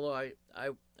 and although I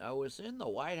was in the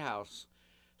White House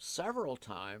several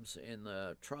times in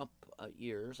the Trump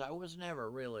years, I was never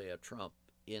really a Trump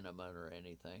intimate or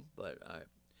anything. But I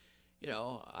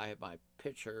have my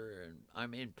picture, and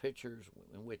I'm in pictures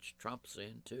in which Trump's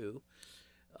in too.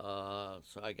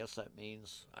 So I guess that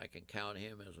means I can count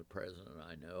him as a president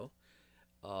I know.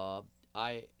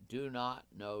 I do not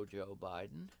know Joe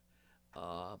Biden.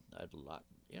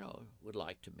 Would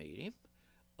like to meet him.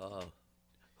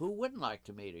 Who wouldn't like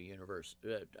to meet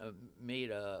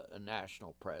a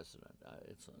national president?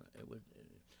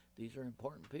 These are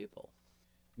important people.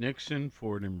 Nixon,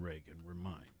 Ford, and Reagan were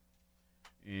mine,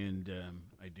 and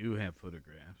I do have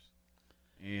photographs.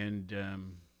 And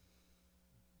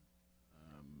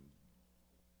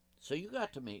so you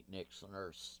got to meet Nixon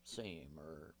or see him,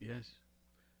 or yes,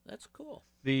 that's cool.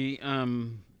 I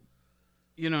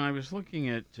was looking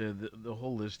at the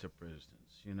whole list of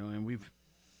presidents, and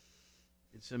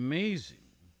it's amazing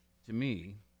to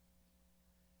me,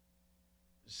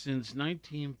 since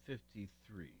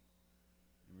 1953,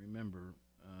 remember,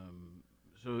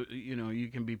 you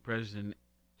can be president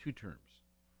 2 terms.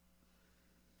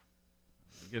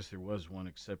 I guess there was one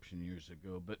exception years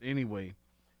ago, but anyway,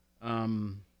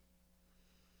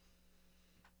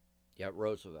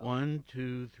 Roosevelt. 1,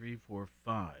 2, 3, 4,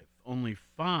 5. Only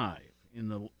 5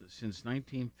 since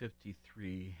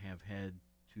 1953 have had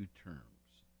 2 terms,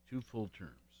 2 full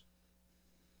terms.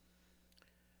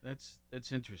 That's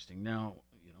interesting. Now,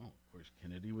 of course,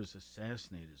 Kennedy was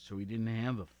assassinated, so he didn't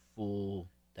have a full.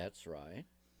 That's right.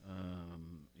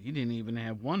 He didn't even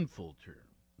have 1 full term.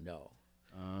 No.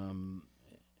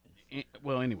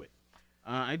 Well, anyway,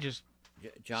 I just.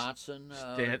 Johnson.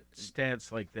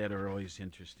 Stats like that are always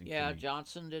interesting. Yeah, to me.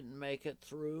 Johnson didn't make it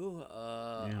through.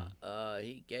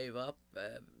 He gave up.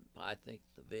 I think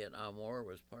the Vietnam War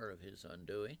was part of his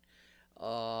undoing.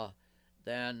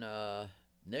 Then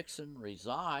Nixon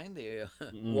resigned, the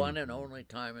one and only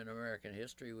time in American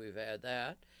history we've had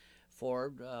that.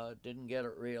 Ford didn't get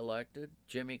reelected.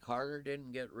 Jimmy Carter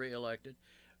didn't get reelected.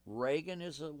 Reagan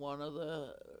is one of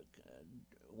the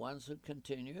ones who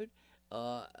continued.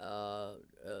 The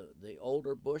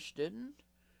older Bush didn't,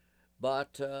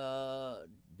 but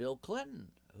Bill Clinton,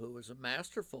 who was a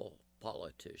masterful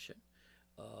politician,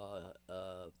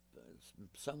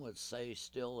 some would say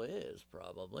still is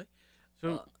probably.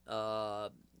 So,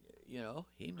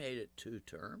 he made it 2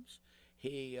 terms.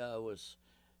 He was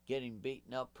getting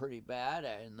beaten up pretty bad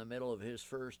in the middle of his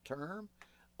first term,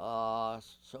 so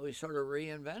he sort of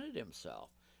reinvented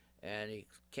himself, and he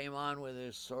came on with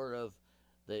his sort of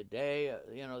the day,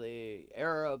 the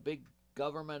era of big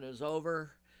government is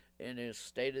over in his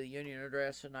State of the Union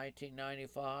address in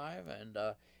 1995, and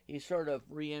he sort of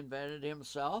reinvented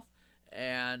himself,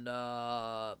 and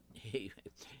he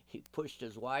pushed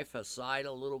his wife aside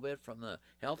a little bit from the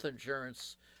health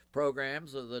insurance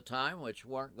programs of the time, which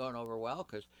weren't going over well,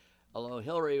 because although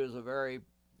Hillary was a very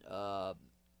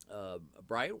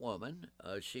bright woman,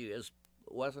 she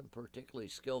wasn't particularly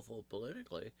skillful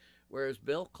politically, whereas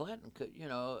Bill Clinton could,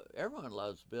 everyone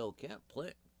loves Bill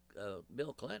Clinton.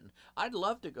 I'd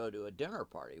love to go to a dinner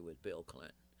party with Bill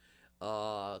Clinton,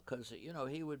 because,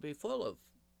 he would be full of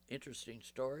interesting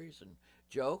stories and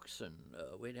jokes, and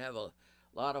we'd have a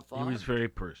lot of fun. He was very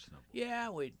personable. Yeah,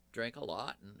 we'd drink a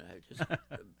lot and just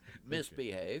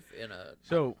misbehave in a...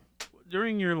 So,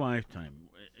 during your lifetime,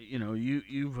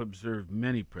 you've observed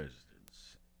many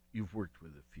presidents. You've worked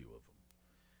with a few of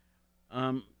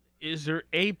them. Is there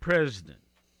a president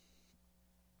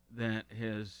that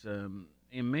has,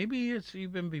 and maybe it's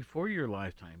even before your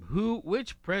lifetime,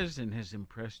 which president has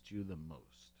impressed you the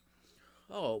most?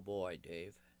 Oh boy,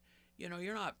 Dave,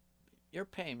 you're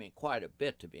paying me quite a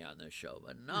bit to be on this show,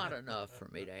 but not enough for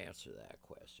me to answer that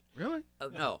question. Really?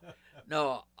 No.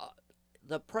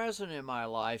 The president in my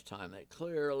lifetime that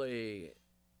clearly,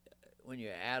 when you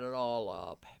add it all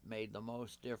up, made the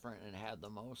most difference and had the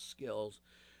most skills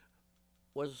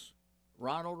was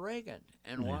Ronald Reagan.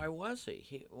 And why was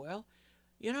he?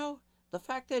 The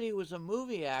fact that he was a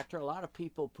movie actor, a lot of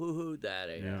people poo-hooed that.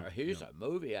 He's a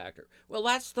movie actor. Well,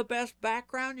 that's the best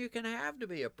background you can have to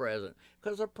be a president,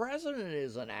 because a president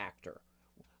is an actor,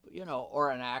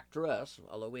 or an actress,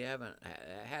 although we haven't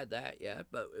had that yet,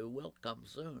 but it will come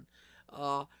soon.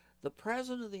 The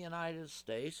President of the United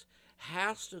States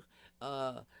has to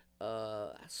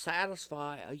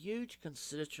satisfy a huge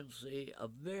constituency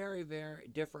of very, very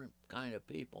different kind of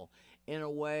people in a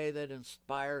way that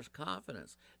inspires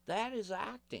confidence. That is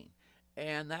acting,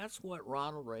 and that's what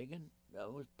Ronald Reagan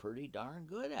was pretty darn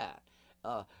good at.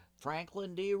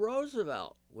 Franklin D.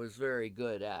 Roosevelt was very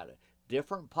good at it.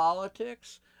 Different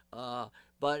politics,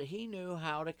 but he knew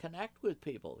how to connect with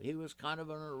people. He was kind of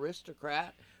an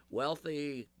aristocrat,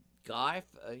 wealthy guy,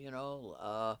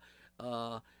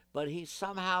 but he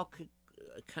somehow could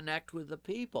connect with the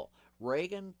people.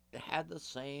 Reagan had the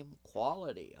same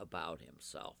quality about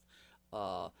himself.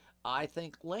 I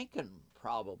think Lincoln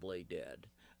probably did.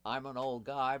 I'm an old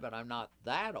guy, but I'm not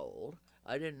that old.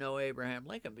 I didn't know Abraham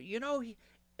Lincoln. But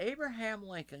Abraham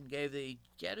Lincoln gave the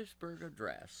Gettysburg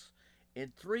Address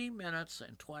in 3 minutes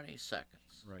and 20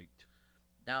 seconds. Right.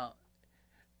 Now,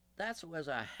 that was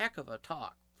a heck of a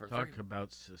talk. Talk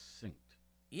about succinct.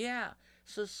 Yeah,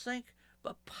 succinct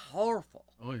but powerful.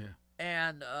 Oh, yeah.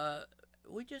 And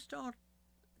we just don't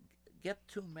get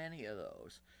too many of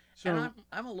those. So, and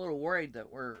I'm a little worried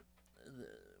that we're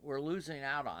losing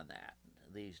out on that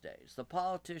these days. The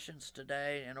politicians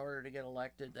today, in order to get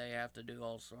elected, they have to do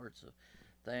all sorts of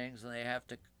things, and they have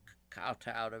to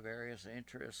kowtow to various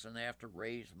interests, and they have to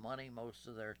raise money most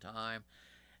of their time.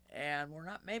 And we're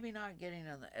maybe not getting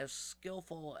as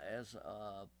skillful as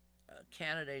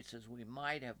candidates as we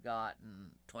might have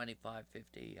gotten 25,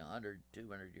 50, 100,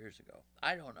 200 years ago.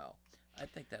 I don't know. I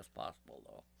think that's possible,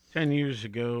 though. 10 years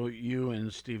ago, you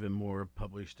and Stephen Moore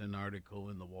published an article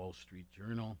in the Wall Street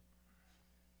Journal.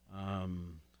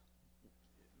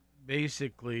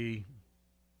 Basically,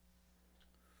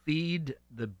 Feed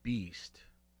the Beast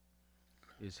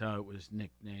is how it was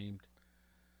nicknamed.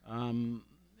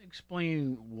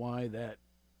 Explain why that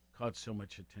caught so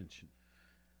much attention.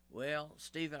 Well,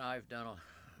 Steve and I have done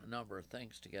a number of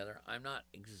things together. I'm not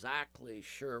exactly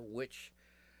sure which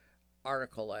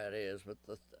article that is, but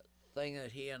the thing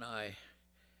that he and I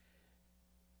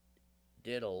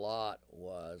did a lot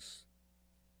was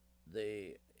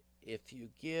if you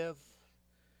give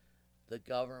the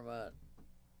government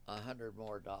 $100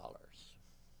 more,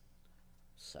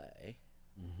 say,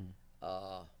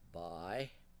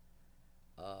 by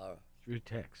through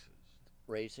taxes,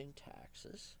 raising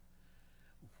taxes,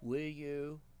 will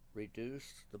you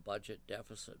reduce the budget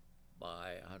deficit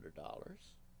by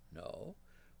 $100? No.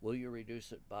 Will you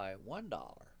reduce it by $1?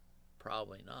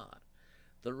 Probably not.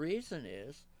 The reason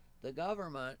is the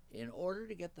government, in order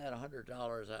to get that $100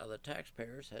 out of the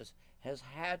taxpayers, has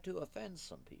had to offend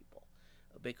some people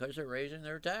because they're raising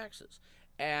their taxes.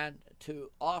 And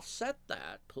to offset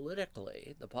that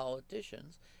politically, the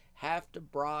politicians have to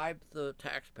bribe the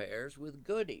taxpayers with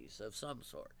goodies of some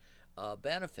sort,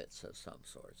 benefits of some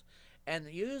sorts. And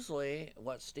usually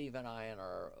what Steve and I and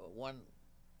our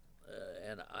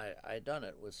and I'd done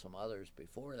it with some others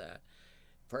before that,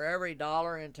 for every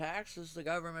dollar in taxes, the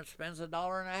government spends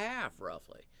 $1.50,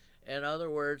 roughly. In other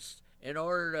words, in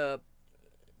order to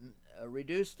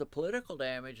reduce the political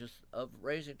damages of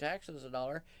raising taxes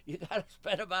 $1, you got to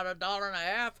spend about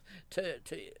 $1.50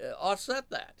 to offset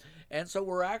that. And so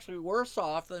we're actually worse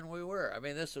off than we were. I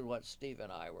mean, this is what Steve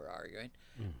and I were arguing,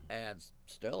 and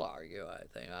still argue. I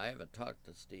think I haven't talked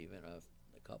to Steve in a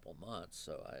couple months,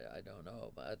 so I don't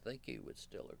know, but I think he would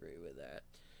still agree with that.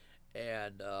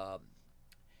 And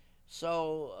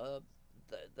so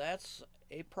that's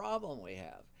a problem we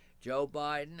have. Joe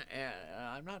Biden, and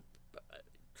I'm not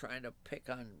trying to pick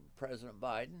on President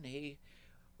Biden. He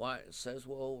says,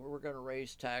 well, we're going to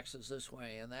raise taxes this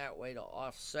way and that way to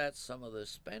offset some of the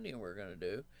spending we're going to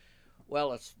do.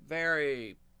 Well, it's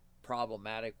very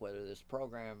problematic whether this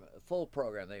program, full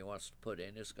program that he wants to put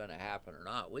in, is going to happen or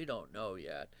not. We don't know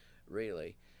yet,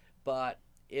 really. But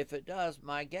if it does,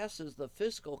 my guess is the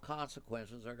fiscal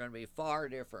consequences are going to be far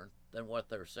different than what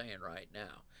they're saying right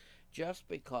now, just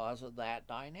because of that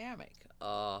dynamic.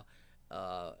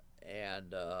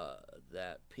 And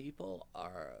that people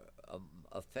are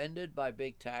offended by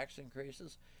big tax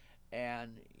increases.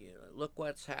 And look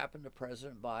what's happened to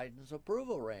President Biden's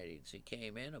approval ratings. He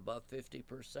came in above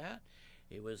 50%.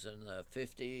 He was in the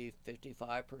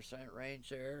 50-55% range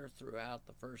there throughout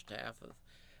the first half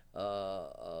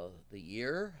of the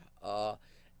year.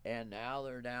 And now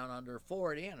they're down under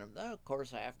 40. And of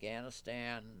course,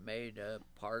 Afghanistan made a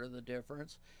part of the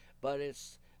difference. But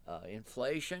it's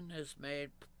inflation has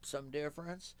made some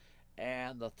difference.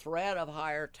 And the threat of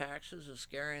higher taxes is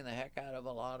scaring the heck out of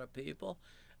a lot of people.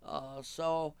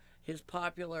 So his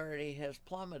popularity has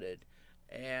plummeted.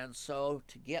 And so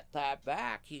to get that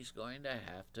back, he's going to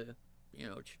have to,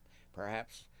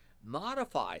 perhaps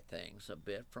modify things a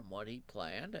bit from what he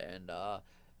planned. And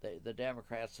the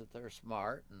Democrats, if they're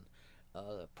smart, and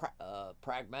the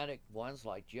pragmatic ones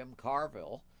like Jim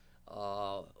Carville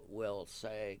will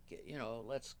say,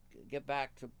 let's get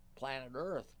back to planet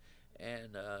Earth.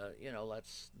 And,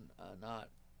 let's not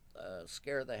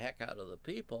scare the heck out of the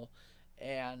people.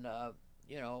 And,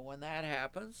 when that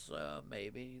happens,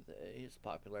 maybe his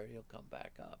popularity will come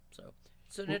back up. So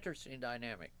it's an interesting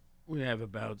dynamic. We have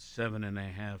about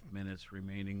 7.5 minutes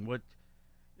remaining. What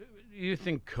do you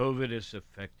think COVID has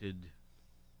affected?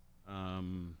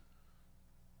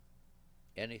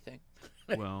 Anything?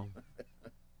 Well,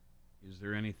 is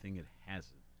there anything it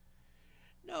hasn't?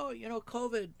 No,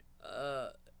 COVID,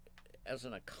 as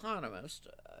an economist,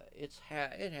 it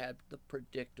had the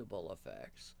predictable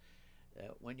effects.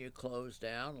 When you close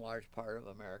down a large part of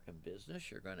American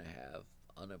business, you're going to have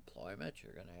unemployment,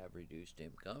 you're going to have reduced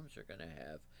incomes, you're going to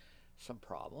have some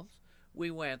problems.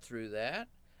 We went through that,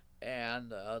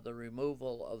 and the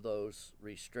removal of those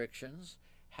restrictions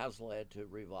has led to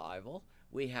revival.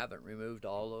 We haven't removed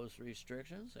all those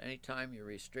restrictions. Anytime you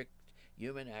restrict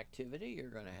human activity, you're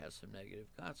going to have some negative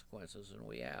consequences, and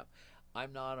we have.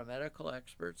 I'm not a medical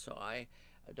expert, so I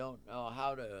don't know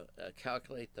how to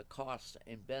calculate the cost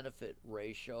and benefit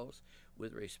ratios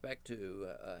with respect to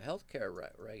healthcare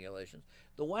regulations.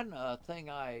 The one thing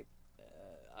I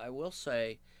will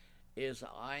say is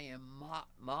I am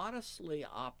modestly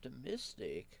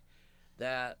optimistic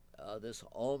that this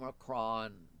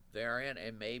Omicron variant,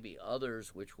 and maybe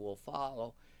others which will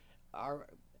follow, are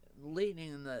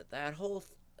leading that whole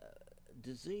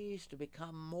disease to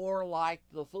become more like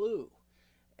the flu.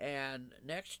 And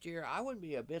next year, I wouldn't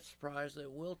be a bit surprised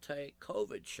that we'll take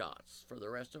COVID shots for the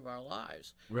rest of our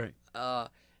lives. Right.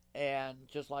 And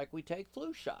just like we take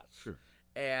flu shots. Sure.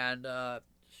 And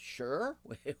sure,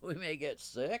 we may get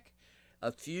sick.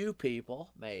 A few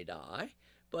people may die,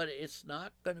 but it's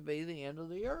not going to be the end of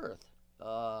the earth.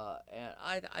 And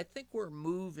I think we're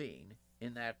moving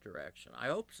in that direction. I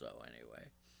hope so, anyway.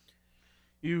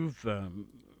 You've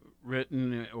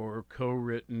written or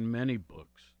co-written many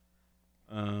books.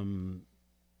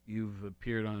 You've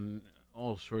appeared on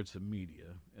all sorts of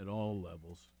media at all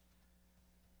levels.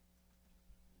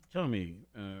 Tell me,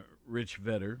 Rich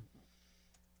Vedder,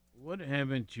 what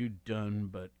haven't you done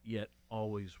but yet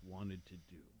always wanted to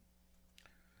do?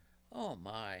 Oh,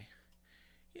 my.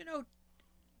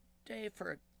 Dave,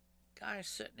 for a guy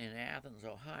sitting in Athens,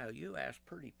 Ohio, you ask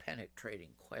pretty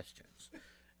penetrating questions.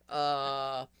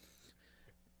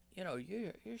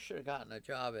 You should have gotten a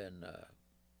job in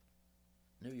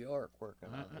New York working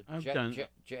on the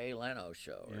Jay Leno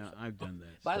show. Yeah, I've done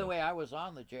that. By the way, I was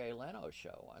on the Jay Leno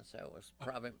show once. That was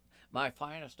probably my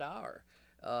finest hour.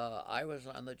 I was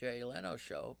on the Jay Leno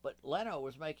show, but Leno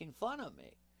was making fun of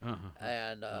me.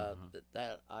 And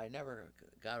that I never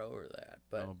got over that.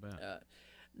 But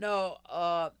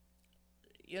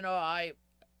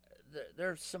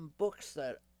there's some books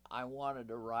that I wanted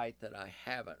to write that I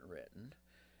haven't written,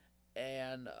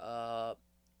 and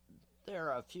there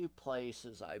are a few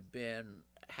places I've been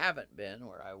haven't been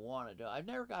where I wanted to. I've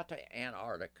never got to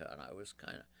Antarctica, and I was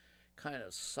kind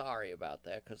of sorry about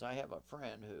that because I have a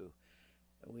friend who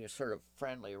we are sort of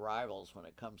friendly rivals when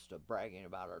it comes to bragging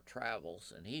about our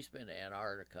travels, and he's been to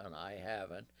Antarctica and I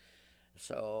haven't.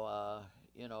 So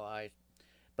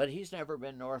but he's never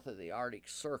been north of the Arctic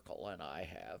Circle, and I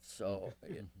have. So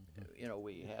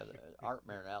we had Art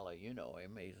Marinella. You know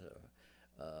him. He's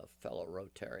a fellow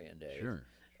Rotarian, Dave. Sure.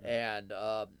 And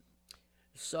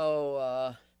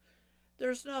so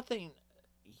there's nothing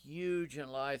huge in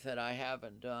life that I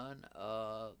haven't done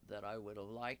that I would have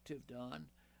liked to have done.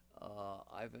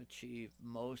 I've achieved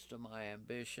most of my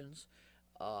ambitions.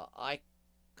 I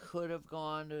could have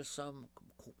gone to some,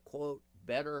 quote,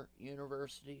 better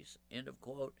universities, end of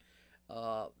quote,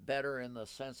 better in the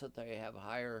sense that they have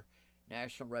higher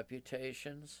national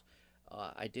reputations.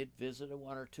 I did visit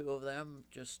one or two of them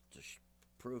just to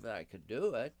prove that I could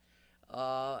do it.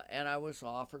 And I was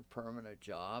offered permanent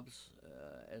jobs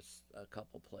at a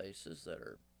couple places that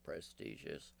are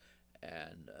prestigious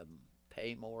and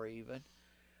pay more even.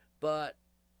 But,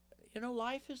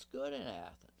 life is good in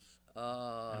Athens.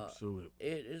 Absolutely.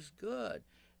 It is good.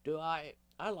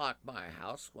 I lock my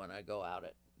house when I go out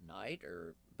at night,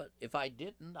 but if I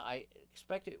didn't, I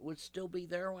expect it would still be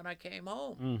there when I came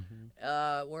home.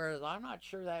 Mm-hmm. Whereas I'm not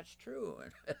sure that's true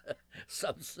in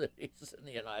some cities in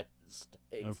the United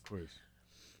States. Of course.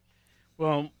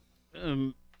 Well,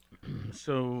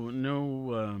 so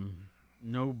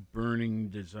no burning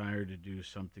desire to do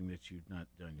something that you've not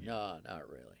done yet. No, not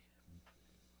really.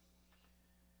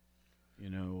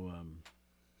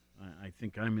 I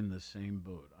think I'm in the same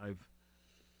boat. I've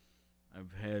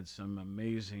had some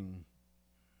amazing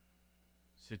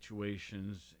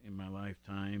situations in my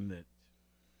lifetime that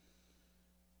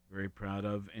I'm very proud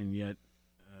of, and yet,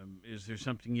 is there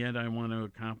something yet I want to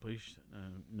accomplish?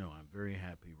 No, I'm very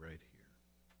happy right here.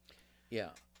 Yeah,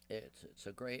 it's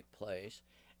a great place,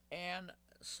 and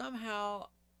somehow,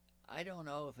 I don't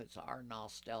know if it's our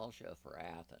nostalgia for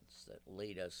Athens that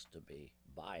lead us to be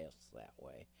biased that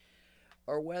way,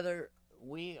 or whether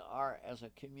we are, as a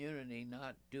community,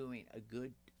 not doing a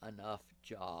good enough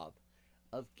job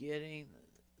of getting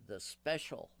the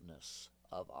specialness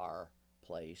of our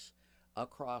place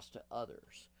across to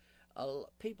others.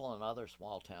 People in other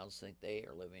small towns think they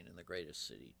are living in the greatest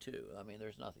city, too. I mean,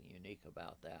 there's nothing unique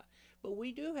about that. But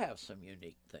we do have some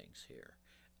unique things here.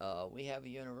 We have a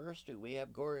university. We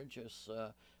have gorgeous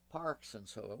parks and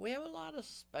so on. We have a lot of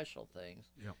special things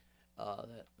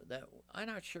that I'm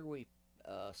not sure we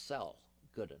sell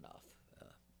good enough.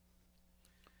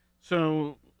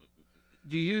 So,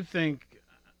 do you think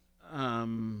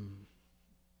the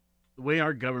way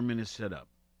our government is set up,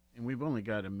 and we've only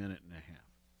got a minute and a half,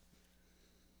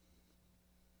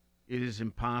 it is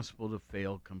impossible to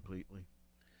fail completely?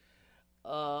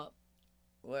 Well,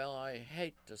 I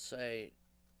hate to say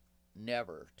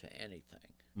never to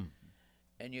anything. Mm-hmm.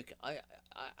 And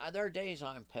there are days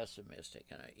I'm pessimistic,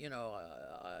 and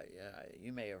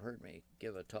you may have heard me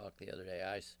give a talk the other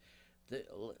day.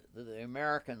 The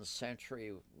American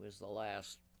century was the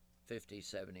last 50,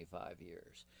 75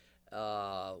 years.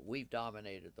 We've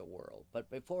dominated the world, but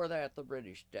before that, the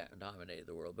British dominated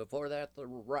the world. Before that, the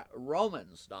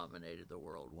Romans dominated the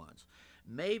world once.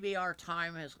 Maybe our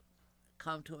time has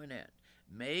come to an end.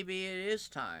 Maybe it is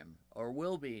time, or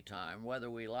will be time, whether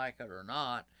we like it or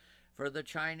not, for the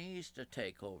Chinese to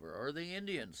take over or the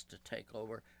Indians to take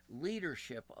over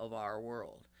leadership of our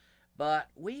world. But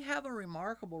we have a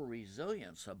remarkable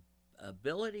resilience,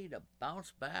 ability to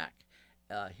bounce back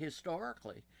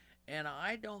historically, and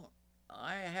I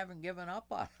haven't given up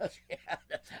on us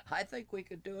yet. I think we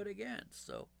could do it again,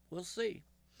 so we'll see.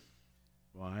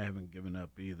 Well, I haven't given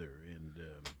up either,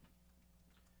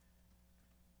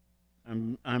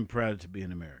 and I'm proud to be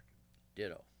an American.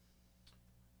 Ditto.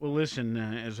 Well, listen,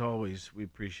 as always, we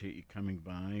appreciate you coming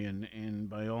by, and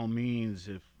by all means,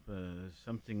 if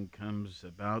something comes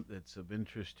about that's of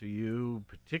interest to you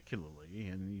particularly,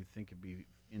 and you think it'd be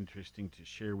interesting to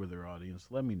share with our audience,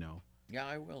 let me know. Yeah,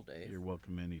 I will, Dave. You're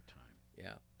welcome anytime.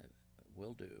 Yeah,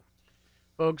 will do.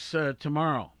 Folks,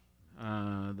 tomorrow,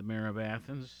 the mayor of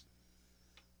Athens,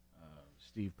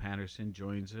 Steve Patterson,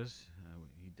 joins us.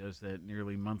 He does that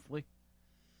nearly monthly,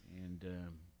 and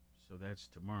so that's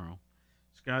tomorrow.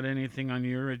 Scott, anything on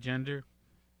your agenda?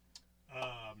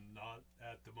 Not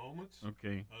at the moment.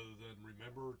 Okay. Other than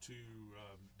remember to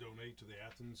donate to the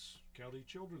Athens County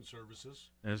Children's Services.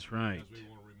 That's right. As we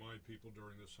want to remind people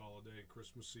during this holiday and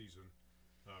Christmas season,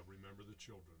 remember the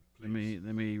children. Please.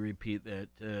 Let me repeat that.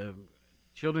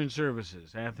 Children's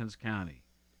Services, Athens County.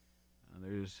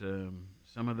 There's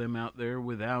some of them out there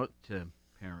without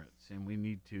parents, and we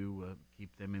need to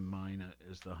keep them in mind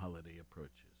as the holiday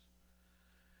approaches.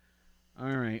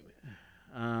 All right.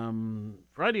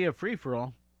 Friday a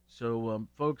free-for-all. So,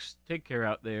 folks, take care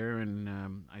out there, and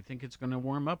I think it's going to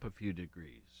warm up a few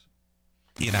degrees.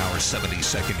 In our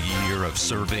 72nd year of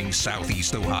serving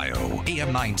Southeast Ohio,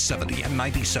 AM 970 and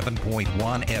 97.1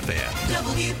 FM.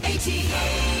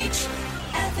 WATH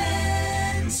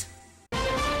Athens.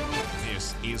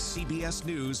 This is CBS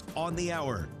News on the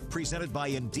Hour, presented by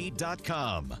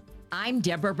Indeed.com. I'm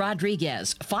Deborah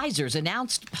Rodriguez. Pfizer's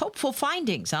announced hopeful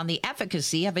findings on the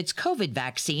efficacy of its COVID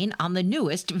vaccine on the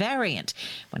newest variant.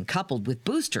 When coupled with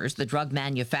boosters, the drug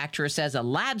manufacturer says a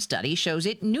lab study shows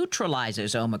it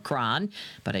neutralizes Omicron,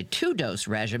 but a 2-dose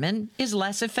regimen is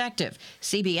less effective.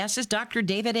 CBS's Dr.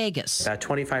 David Agus. About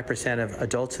 25% of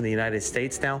adults in the United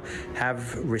States now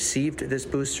have received this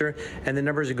booster, and the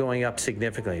numbers are going up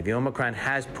significantly. The Omicron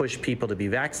has pushed people to be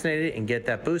vaccinated and get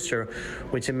that booster,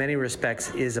 which in many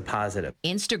respects is a positive.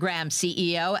 Instagram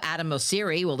CEO Adam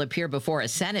Mosseri will appear before a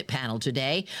Senate panel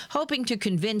today, hoping to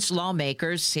convince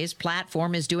lawmakers his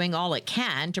platform is doing all it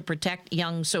can to protect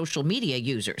young social media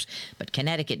users. But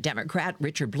Connecticut Democrat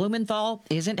Richard Blumenthal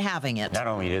isn't having it. Not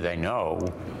only do they know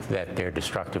that their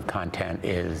destructive content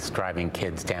is driving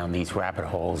kids down these rabbit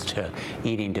holes to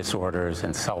eating disorders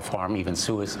and self-harm, even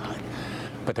suicide,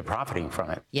 but they're profiting from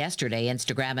it. Yesterday,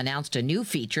 Instagram announced a new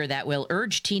feature that will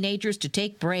urge teenagers to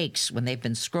take breaks when they've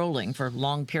been scrolling for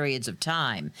long periods of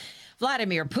time.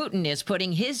 Vladimir Putin is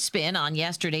putting his spin on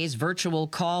yesterday's virtual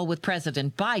call with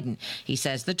President Biden. He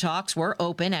says the talks were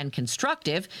open and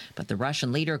constructive, but the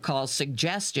Russian leader calls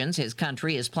suggestions his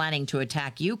country is planning to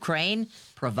attack Ukraine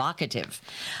provocative.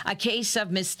 A case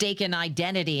of mistaken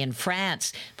identity in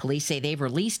France. Police say they've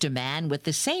released a man with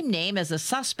the same name as a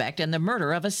suspect in the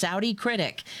murder of a Saudi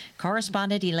critic.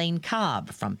 Correspondent Elaine Cobb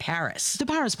from Paris. The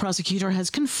Paris prosecutor has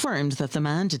confirmed that the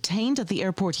man detained at the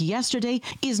airport yesterday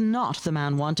is not the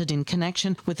man wanted in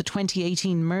connection with the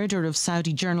 2018 murder of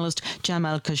Saudi journalist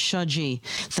Jamal Khashoggi.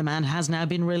 The man has now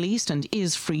been released and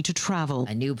is free to travel.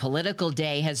 A new political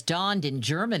day has dawned in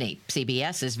Germany.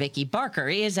 CBS's Vicky Barker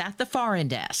is at the foreign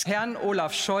desk.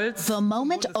 The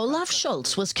moment Olaf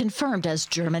Scholz was confirmed as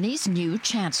Germany's new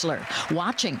chancellor.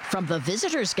 Watching from the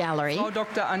visitors gallery,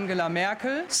 Dr. Angela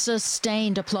Merkel.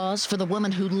 Sustained applause for the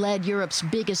woman who led Europe's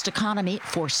biggest economy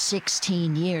for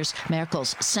 16 years.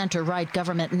 Merkel's center-right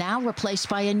government now replaced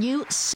by a new